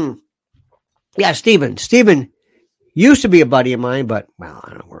 Yeah, Steven. Steven used to be a buddy of mine, but, well, I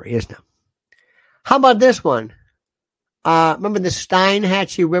don't know where he is now. How about this one? Remember the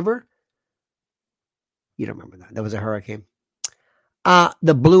Steinhatchee River? You don't remember that. That was a hurricane.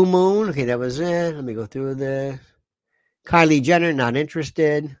 The Blue Moon. Okay, that was it. Let me go through this. Kylie Jenner, not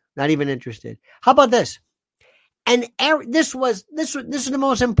interested. Not even interested. How about this? And this is the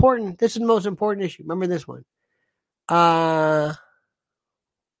most important. This is the most important issue. Remember this one.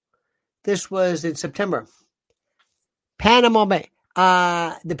 This was in September. Panama Bay.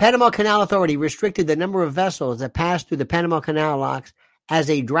 The Panama Canal Authority restricted the number of vessels that passed through the Panama Canal locks as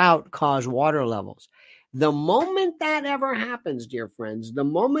a drought caused water levels. The moment that ever happens, dear friends,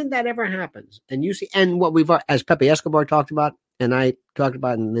 and you see, and what we've, as Pepe Escobar talked about, and I talked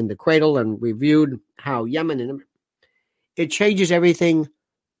about in the cradle and reviewed how Yemen, it changes everything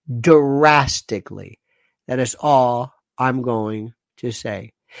drastically. That is all I'm going to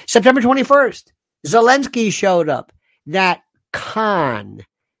say. September 21st, Zelensky showed up. That con,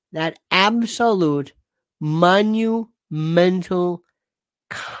 that absolute monumental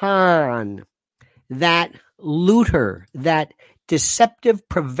con, that looter, that deceptive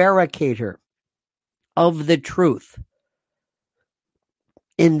prevaricator of the truth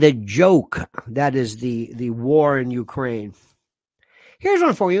in the joke that is the war in Ukraine. Here's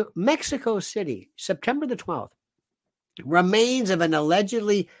one for you. Mexico City, September the 12th. Remains of an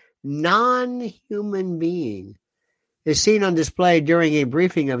allegedly non-human being is seen on display during a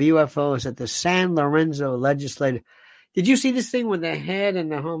briefing of UFOs at the San Lorenzo Legislative. Did you see this thing with the head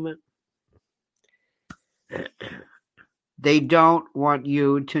and the helmet? They don't want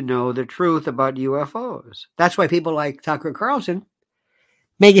you to know the truth about UFOs. That's why people like Tucker Carlson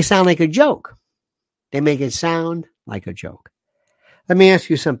make it sound like a joke. They make it sound like a joke. Let me ask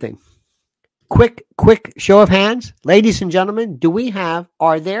you something. Quick show of hands. Ladies and gentlemen,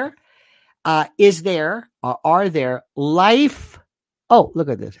 are there life? Oh, look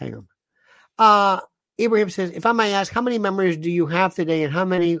at this. Hang on. Ibrahim says, if I may ask, how many members do you have today and how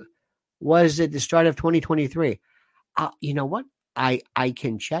many was at the start of 2023? You know what? I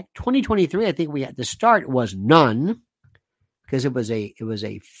can check. 2023, I think the start was none because it was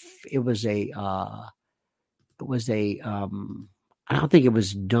I don't think it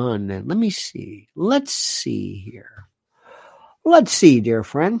was done. Let me see. Let's see here. Let's see, dear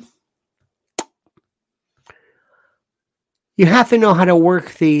friend. You have to know how to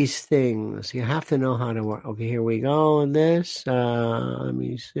work these things. You have to know how to work. Okay, here we go on this. Let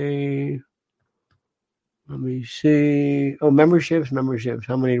me see. Oh, memberships.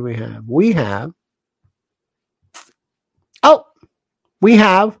 How many do we have? We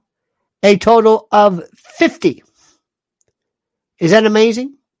have a total of 50. Is that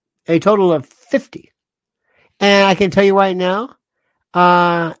amazing? A total of 50. And I can tell you right now,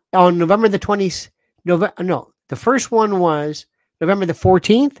 on November the 20th, the first one was November the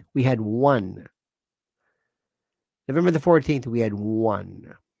 14th, we had one. November the 14th, we had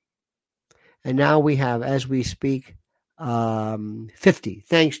one. And now we have, as we speak, 50,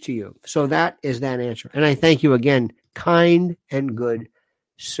 thanks to you. So that is that answer. And I thank you again, kind and good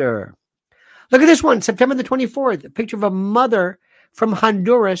sir. Look at this one, September the 24th. A picture of a mother from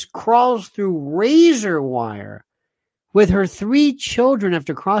Honduras crawls through razor wire with her 3 children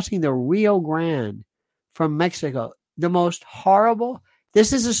after crossing the Rio Grande from Mexico. The most horrible.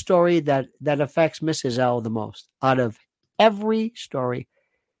 This is a story that affects Mrs. L the most. Out of every story,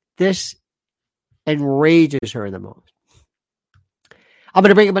 this enrages her the most. I'm going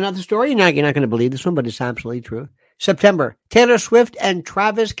to bring up another story. You're not going to believe this one, but it's absolutely true. September, Taylor Swift and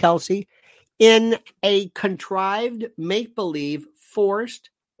Travis Kelce in a contrived, make-believe, forced,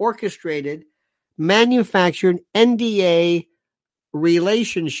 orchestrated, manufactured NDA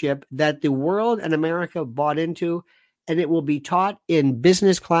relationship that the world and America bought into, and it will be taught in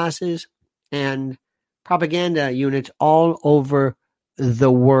business classes and propaganda units all over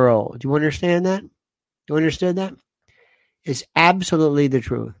the world. Do you understand that? You understood that? It's absolutely the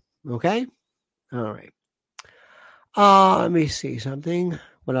truth. Okay? All right. Let me see something.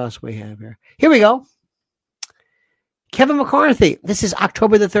 What else we have here? Here we go. Kevin McCarthy, this is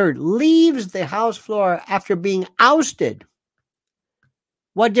October the 3rd, leaves the House floor after being ousted.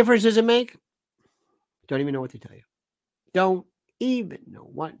 What difference does it make? Don't even know what to tell you. Don't even know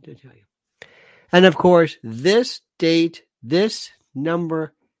what to tell you. And of course, this date, this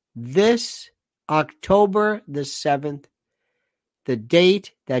number, this October the 7th, the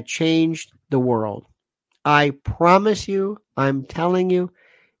date that changed the world. I promise you, I'm telling you,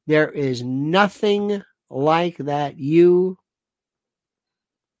 there is nothing like that. The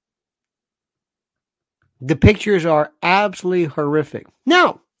pictures are absolutely horrific.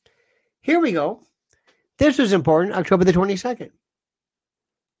 Now, here we go. This was important, October the 22nd.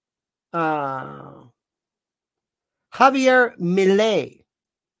 Javier Milei.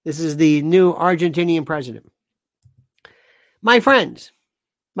 This is the new Argentinian president. My friends,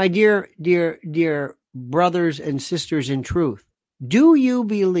 my dear brothers and sisters in truth, do you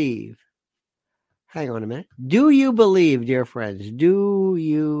believe, hang on a minute, do you believe, dear friends, do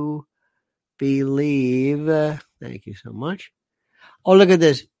you believe, thank you so much. Oh, look at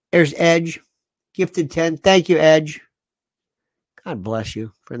this. There's Edge, gifted 10. Thank you, Edge. God bless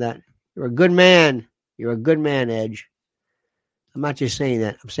you for that. You're a good man. You're a good man, Edge. I'm not just saying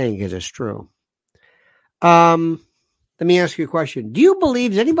that. I'm saying it because it's true. Let me ask you a question. Do you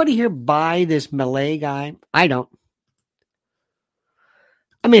believe, does anybody here buy this Malay guy? I don't.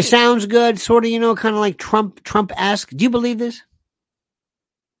 I mean, it sounds good, sort of, kind of like Trump-esque. Do you believe this?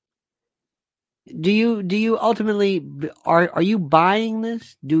 Do you ultimately, are you buying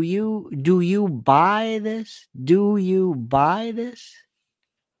this? Do you buy this? Do you buy this?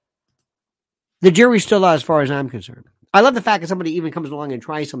 The jury's still out as far as I'm concerned. I love the fact that somebody even comes along and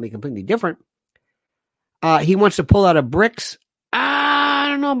tries something completely different. He wants to pull out of bricks. I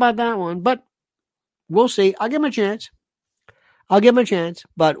don't know about that one, but we'll see. I'll give him a chance.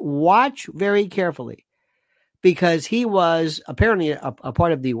 But watch very carefully, because he was apparently a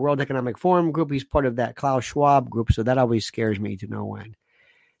part of the World Economic Forum group. He's part of that Klaus Schwab group, so that always scares me to no end.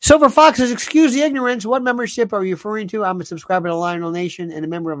 Silver Fox says, excuse the ignorance. What membership are you referring to? I'm a subscriber to Lionel Nation and a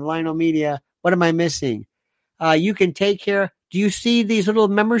member of Lionel Media. What am I missing? You can take care. Do you see these little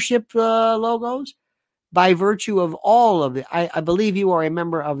membership logos? By virtue of all of it, I believe you are a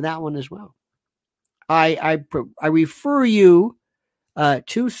member of that one as well. I refer you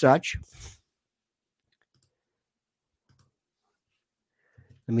to such.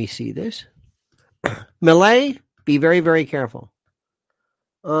 Let me see this. Malay, be very, very careful.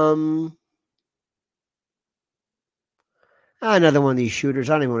 Another one of these shooters.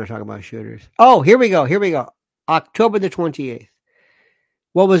 I don't even want to talk about shooters. Oh, here we go. October the 28th.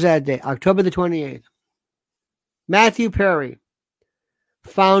 What was that day? October the 28th. Matthew Perry,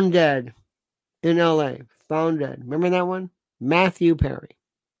 found dead in LA. Found dead. Remember that one? Matthew Perry.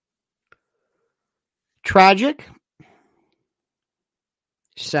 Tragic.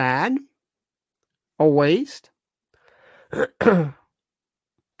 Sad. A waste. There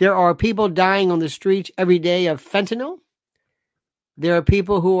are people dying on the streets every day of fentanyl. There are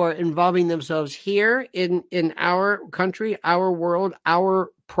people who are involving themselves here in our country, our world,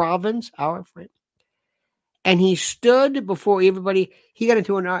 our province, our friend. And he stood before everybody. He got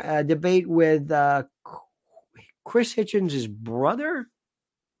into a debate with Chris Hitchens' brother.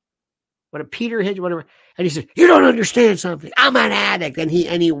 Peter Hitchens, whatever. And he said, you don't understand something. I'm an addict. And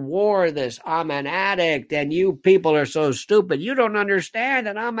he wore this, I'm an addict. And you people are so stupid. You don't understand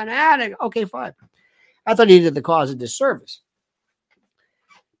that I'm an addict. Okay, fine. I thought he did the cause a disservice.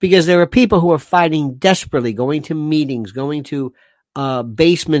 Because there are people who are fighting desperately, going to meetings, going to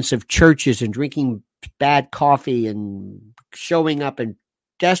basements of churches and drinking bad coffee and showing up and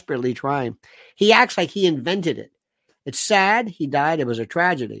desperately trying. He acts like he invented it. It's sad. He died. It was a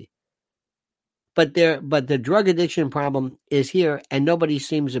tragedy. But the drug addiction problem is here, and nobody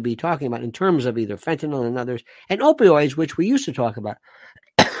seems to be talking about in terms of either fentanyl and others, and opioids, which we used to talk about,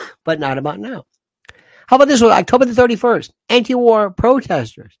 but not about now. How about this one? October the 31st, anti-war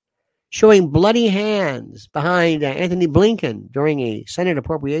protesters showing bloody hands behind Anthony Blinken during a Senate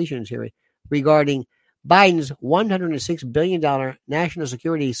appropriations hearing regarding Biden's $106 billion national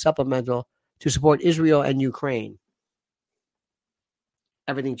security supplemental to support Israel and Ukraine.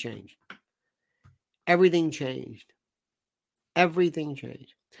 Everything changed. Everything changed. Everything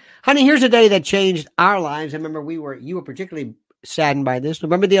changed. Honey, here's a day that changed our lives. I remember you were particularly saddened by this.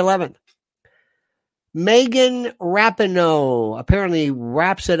 November the 11th. Megan Rapinoe apparently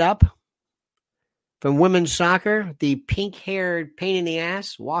wraps it up from women's soccer. The pink-haired pain in the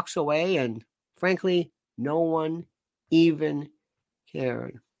ass walks away, and frankly, no one even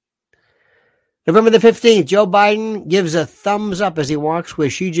cared. November the 15th, Joe Biden gives a thumbs up as he walks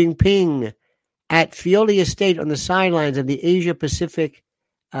with Xi Jinping at Fioli Estate on the sidelines of the Asia-Pacific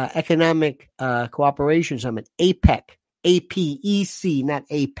Economic Cooperation Summit, APEC, APEC, not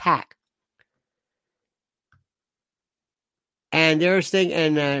APAC. And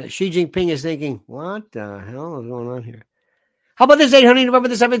Xi Jinping is thinking, what the hell is going on here? How about this date, honey? November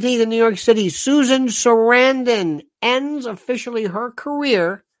the 17th in New York City. Susan Sarandon ends officially her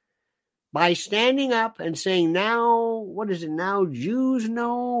career by standing up and saying, now, what is it now? Jews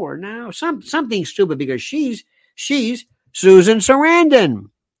know, or now something stupid, because she's Susan Sarandon.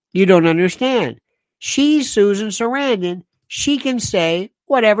 You don't understand. She's Susan Sarandon. She can say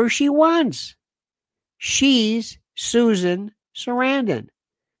whatever she wants. She's Susan Sarandon.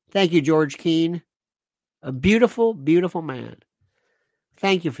 Thank you, George Keane. A beautiful, beautiful man.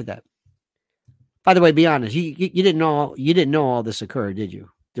 Thank you for that. By the way, be honest. You didn't know all this occurred, did you?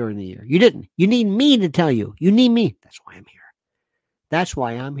 During the year. You didn't. You need me to tell you. You need me. That's why I'm here. That's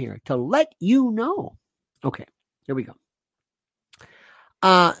why I'm here. To let you know. Okay. Here we go.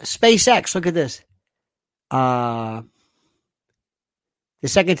 SpaceX. Look at this. The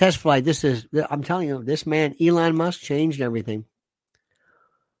second test flight. I'm telling you, this man, Elon Musk, changed everything.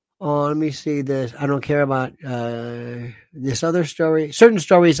 Oh, let me see this. I don't care about this other story. Certain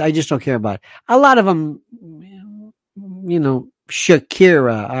stories I just don't care about. A lot of them,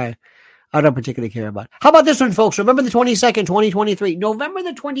 Shakira, I don't particularly care about. How about this one, folks? November the 22nd, 2023. November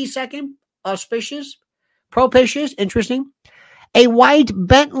the 22nd, auspicious, propitious, interesting. A white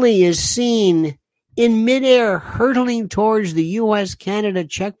Bentley is seen in midair hurtling towards the U.S.-Canada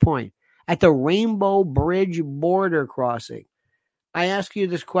checkpoint at the Rainbow Bridge border crossing. I ask you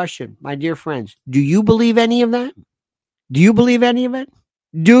this question, my dear friends. Do you believe any of that? Do you believe any of it?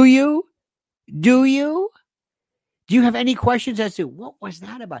 Do you? Do you? Do you have any questions as to what was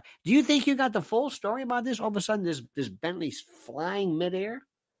that about? Do you think you got the full story about this? All of a sudden, this Bentley's flying midair.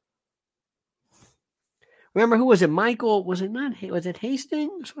 Remember, who was it? Michael? Was it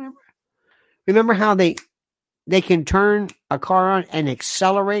Hastings? Whatever. Remember how they can turn a car on and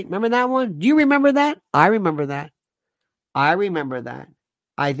accelerate? Remember that one? Do you remember that? I remember that. I remember that.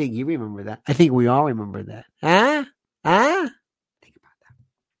 I think you remember that. I think we all remember that. Huh? Think about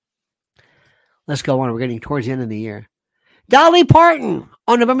that. Let's go on. We're getting towards the end of the year. Dolly Parton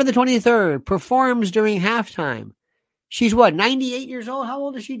on November the 23rd performs during halftime. She's what, 98 years old? How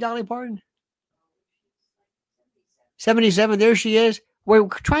old is she, Dolly Parton? 77. There she is. We're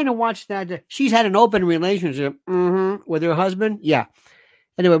trying to watch that. She's had an open relationship with her husband. Yeah.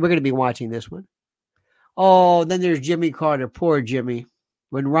 Anyway, we're going to be watching this one. Oh, then there's Jimmy Carter. Poor Jimmy.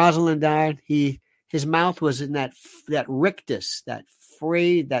 When Rosalind died, his mouth was in that rictus, that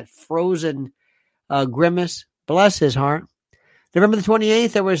frozen grimace. Bless his heart. November the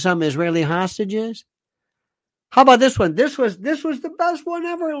 28th, there were some Israeli hostages. How about this one? This was the best one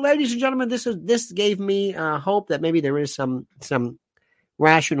ever, ladies and gentlemen. This gave me hope that maybe there is some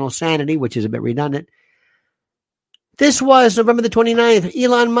rational sanity, which is a bit redundant. This was November the 29th.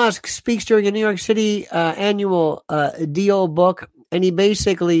 Elon Musk speaks during a New York City annual deal book, and he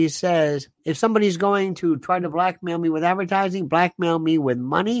basically says, if somebody's going to try to blackmail me with advertising, blackmail me with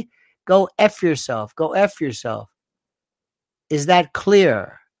money, go F yourself. Go F yourself. Is that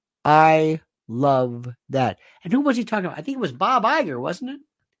clear? I love that. And who was he talking about? I think it was Bob Iger, wasn't it?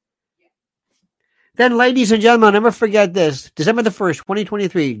 Yeah. Then, ladies and gentlemen, never forget this. December the 1st,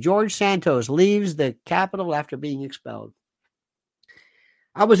 2023, George Santos leaves the Capitol after being expelled.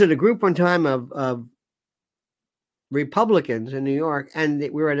 I was at a group one time of Republicans in New York, and we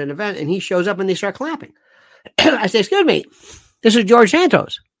were at an event, and he shows up and they start clapping. I say, excuse me, this is George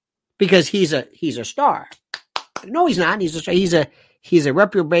Santos, because he's a star. No, he's not. He's a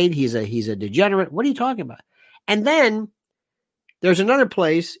reprobate. He's a degenerate. What are you talking about? And then There's another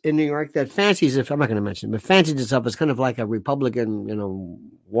place in New York that fancies it. I'm not going to mention it, but fancies itself as kind of like a Republican,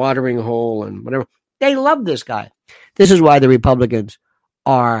 watering hole and whatever. They love this guy. This is why the Republicans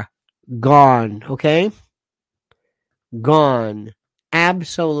are gone. Okay, gone,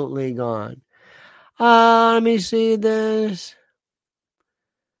 absolutely gone. Let me see this.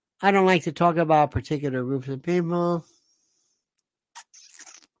 I don't like to talk about particular groups of people.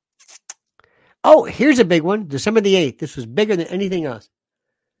 Oh, here's a big one. December the 8th. This was bigger than anything else.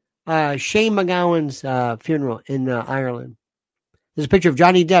 Shane McGowan's funeral in Ireland. There's a picture of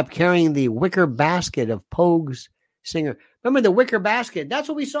Johnny Depp carrying the wicker basket of Pogue's singer. Remember the wicker basket? That's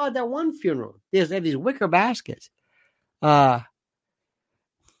what we saw at that one funeral. They have these wicker baskets. Another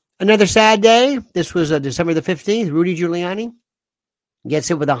sad day. This was December the 15th. Rudy Giuliani gets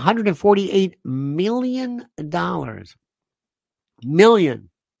hit with $148 million. Million.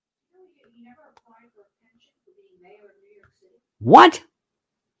 What?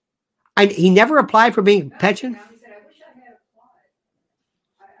 He never applied for being pension?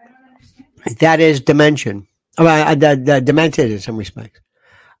 That is dimension. Demented in some respects.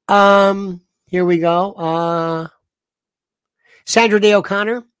 Here we go. Sandra Day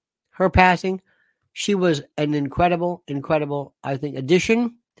O'Connor, her passing. She was an incredible, I think,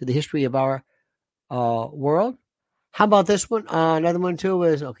 addition to the history of our world. How about this one? Another one, too,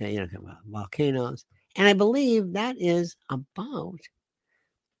 is, volcanoes. And I believe that is about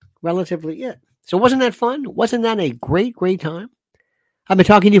relatively it. So wasn't that fun? Wasn't that a great, great time? I've been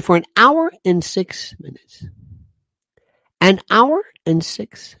talking to you for an hour and 6 minutes. An hour and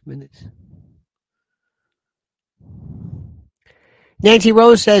 6 minutes. Nancy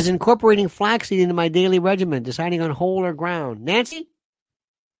Rose says, incorporating flaxseed into my daily regimen, deciding on whole or ground. Nancy,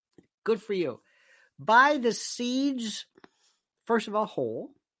 good for you. Buy the seeds, first of all,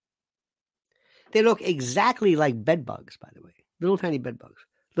 whole. They look exactly like bed bugs, by the way. Little tiny bed bugs.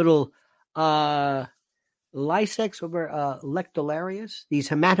 Little Lysex over lectularius. These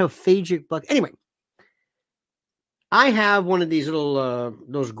hematophagic bugs. Anyway, I have one of these little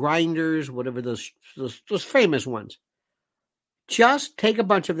those grinders, whatever those famous ones. Just take a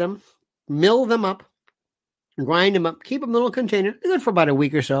bunch of them, mill them up, grind them up, keep them in a little container. They're good for about a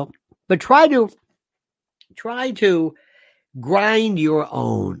week or so. But try to grind your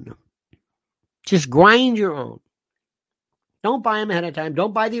own. Just grind your own. Don't buy them ahead of time.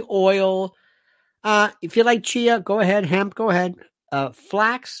 Don't buy the oil. If you like chia, go ahead. Hemp, go ahead.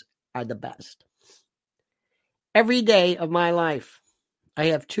 Flax are the best. Every day of my life, I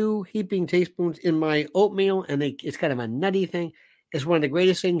have 2 heaping teaspoons in my oatmeal, and it's kind of a nutty thing. It's one of the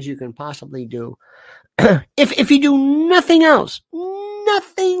greatest things you can possibly do. If you do nothing else,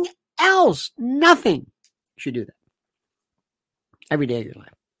 nothing, you should do that. Every day of your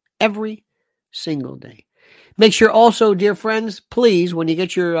life. Every single day. Make sure also, dear friends, please, when you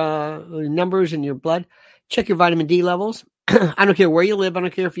get your numbers in your blood, check your vitamin D levels. I don't care where you live. I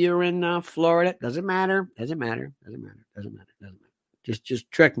don't care if you're in Florida. Doesn't matter.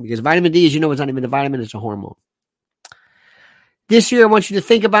 Just check, because vitamin D, as you know, it's not even a vitamin, it's a hormone. This year, I want you to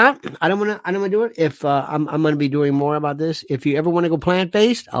think about, I don't want to do it. If I'm going to be doing more about this. If you ever want to go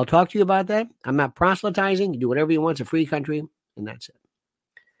plant-based, I'll talk to you about that. I'm not proselytizing. You do whatever you want. It's a free country, and that's it.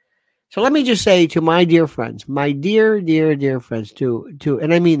 So let me just say to my dear friends, my dear friends,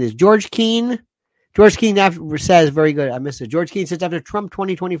 and I mean this, George Keane says, very good, I missed it. George Keane says, after Trump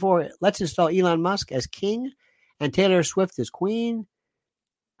 2024, let's install Elon Musk as king and Taylor Swift as queen.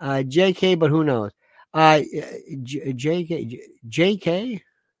 JK, but who knows? JK?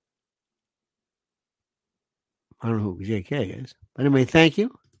 I don't know who JK is. But anyway, thank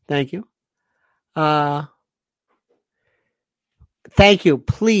you. Thank you.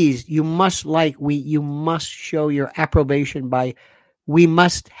 Please, you must show your approbation by, we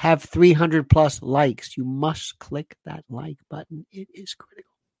must have 300 plus likes. You must click that like button. It is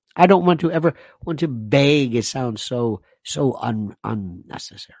critical. I don't want to beg. It sounds so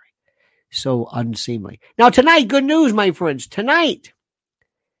unnecessary, so unseemly. Now tonight, good news, my friends. Tonight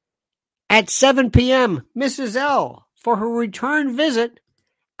at 7 p.m., Mrs. L, for her return visit,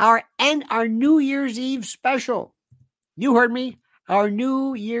 our New Year's Eve special. You heard me. Our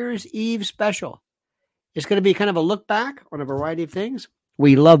New Year's Eve special. It's going to be kind of a look back on a variety of things.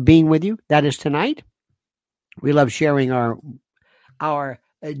 We love being with you. That is tonight. We love sharing our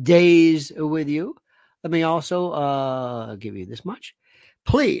days with you. Let me also give you this much.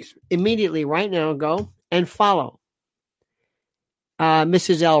 Please, immediately right now, go and follow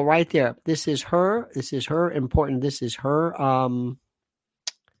Mrs. L right there. This is her important. This is her,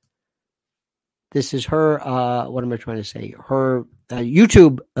 what am I trying to say? Her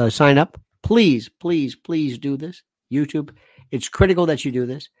YouTube sign up. Please do this. YouTube. It's critical that you do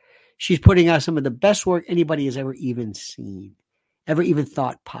this. She's putting out some of the best work anybody has ever even seen, ever even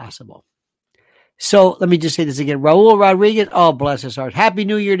thought possible. So let me just say this again. Raul Rodriguez, oh, bless his heart. Happy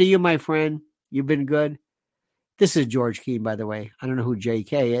New Year to you, my friend. You've been good. This is George Keane, by the way. I don't know who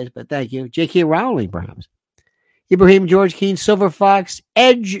J.K. is, but thank you. J.K. Rowling, perhaps. Ibrahim, George Keane, Silver Fox,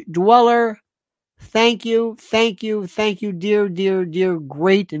 Edge Dweller. Thank you, thank you, thank you, dear, dear, dear,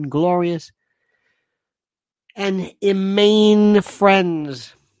 great and glorious. And Immane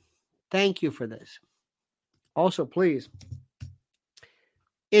friends. Thank you for this. Also, please.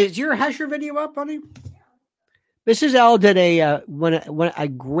 Is your Hesher video up, honey? Mrs. L did a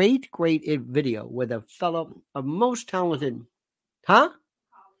great video with a fellow, a most talented,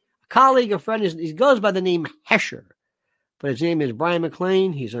 colleague, a friend. He goes by the name Hesher, but his name is Brian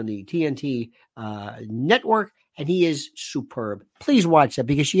McLean. He's on the TNT network, and he is superb. Please watch that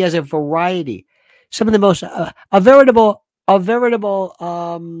because she has a variety. Some of the most, a veritable potpourri,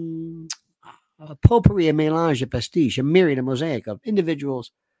 a mélange, a pastiche, a myriad, a mosaic of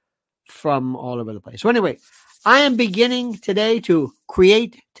individuals from all over the place. So anyway, I am beginning today to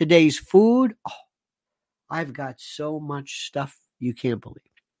create today's food. Oh, I've got so much stuff you can't believe.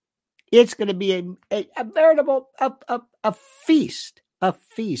 It's going to be a veritable a feast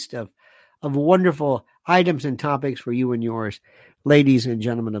of wonderful items and topics for you and yours, ladies and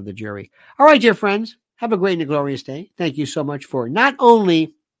gentlemen of the jury. All right, dear friends, have a great and a glorious day. Thank you so much for not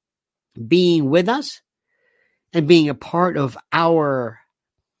only being with us and being a part of our.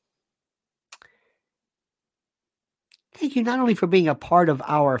 Thank you not only for being a part of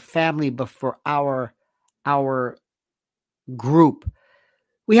our family, but for our group.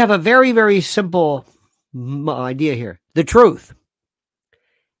 We have a very, very simple idea here. The truth.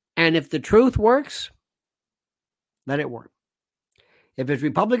 And if the truth works, let it work. If it's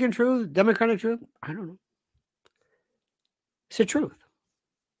Republican truth, Democratic truth, I don't know. It's the truth.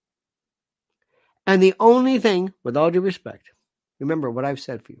 And the only thing, with all due respect, remember what I've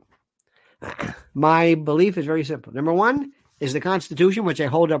said for you. My belief is very simple. Number one is the Constitution, which I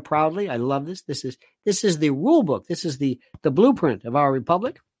hold up proudly. I love this. This is the rule book. This is the blueprint of our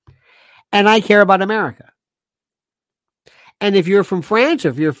republic. And I care about America. And if you're from France or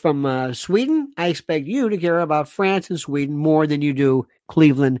if you're from Sweden, I expect you to care about France and Sweden more than you do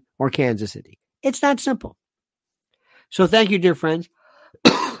Cleveland or Kansas City. It's that simple. So thank you, dear friends.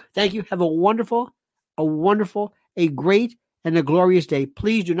 Thank you. Have a wonderful, a great, and a glorious day.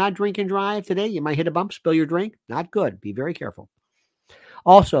 Please do not drink and drive today. You might hit a bump, spill your drink. Not good. Be very careful.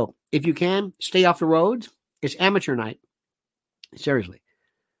 Also, if you can, stay off the roads. It's amateur night. Seriously.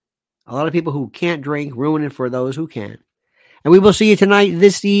 A lot of people who can't drink ruin it for those who can. And we will see you tonight,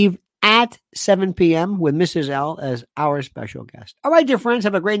 this eve, at 7 p.m. with Mrs. L as our special guest. All right, dear friends,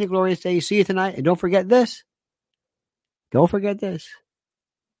 have a great and glorious day. See you tonight. And don't forget this.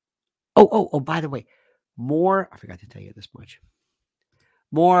 Oh, by the way. More, I forgot to tell you this much.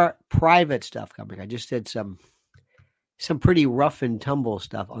 More private stuff coming. I just did some pretty rough and tumble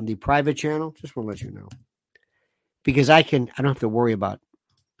stuff on the private channel. Just want to let you know. Because I don't have to worry about.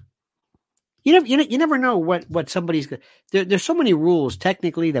 You never know what somebody's going to. There's so many rules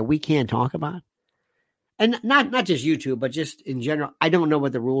technically that we can't talk about. And not just YouTube, but just in general. I don't know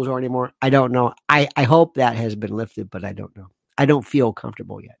what the rules are anymore. I don't know. I hope that has been lifted, but I don't know. I don't feel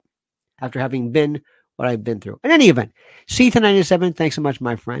comfortable yet. After having been what I've been through. In any event, see you tonight at 7. Thanks so much,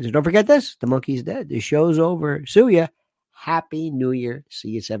 my friends. And don't forget this, the monkey's dead. The show's over. Sue ya. Happy New Year. See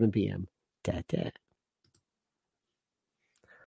you at 7 p.m. Ta-ta.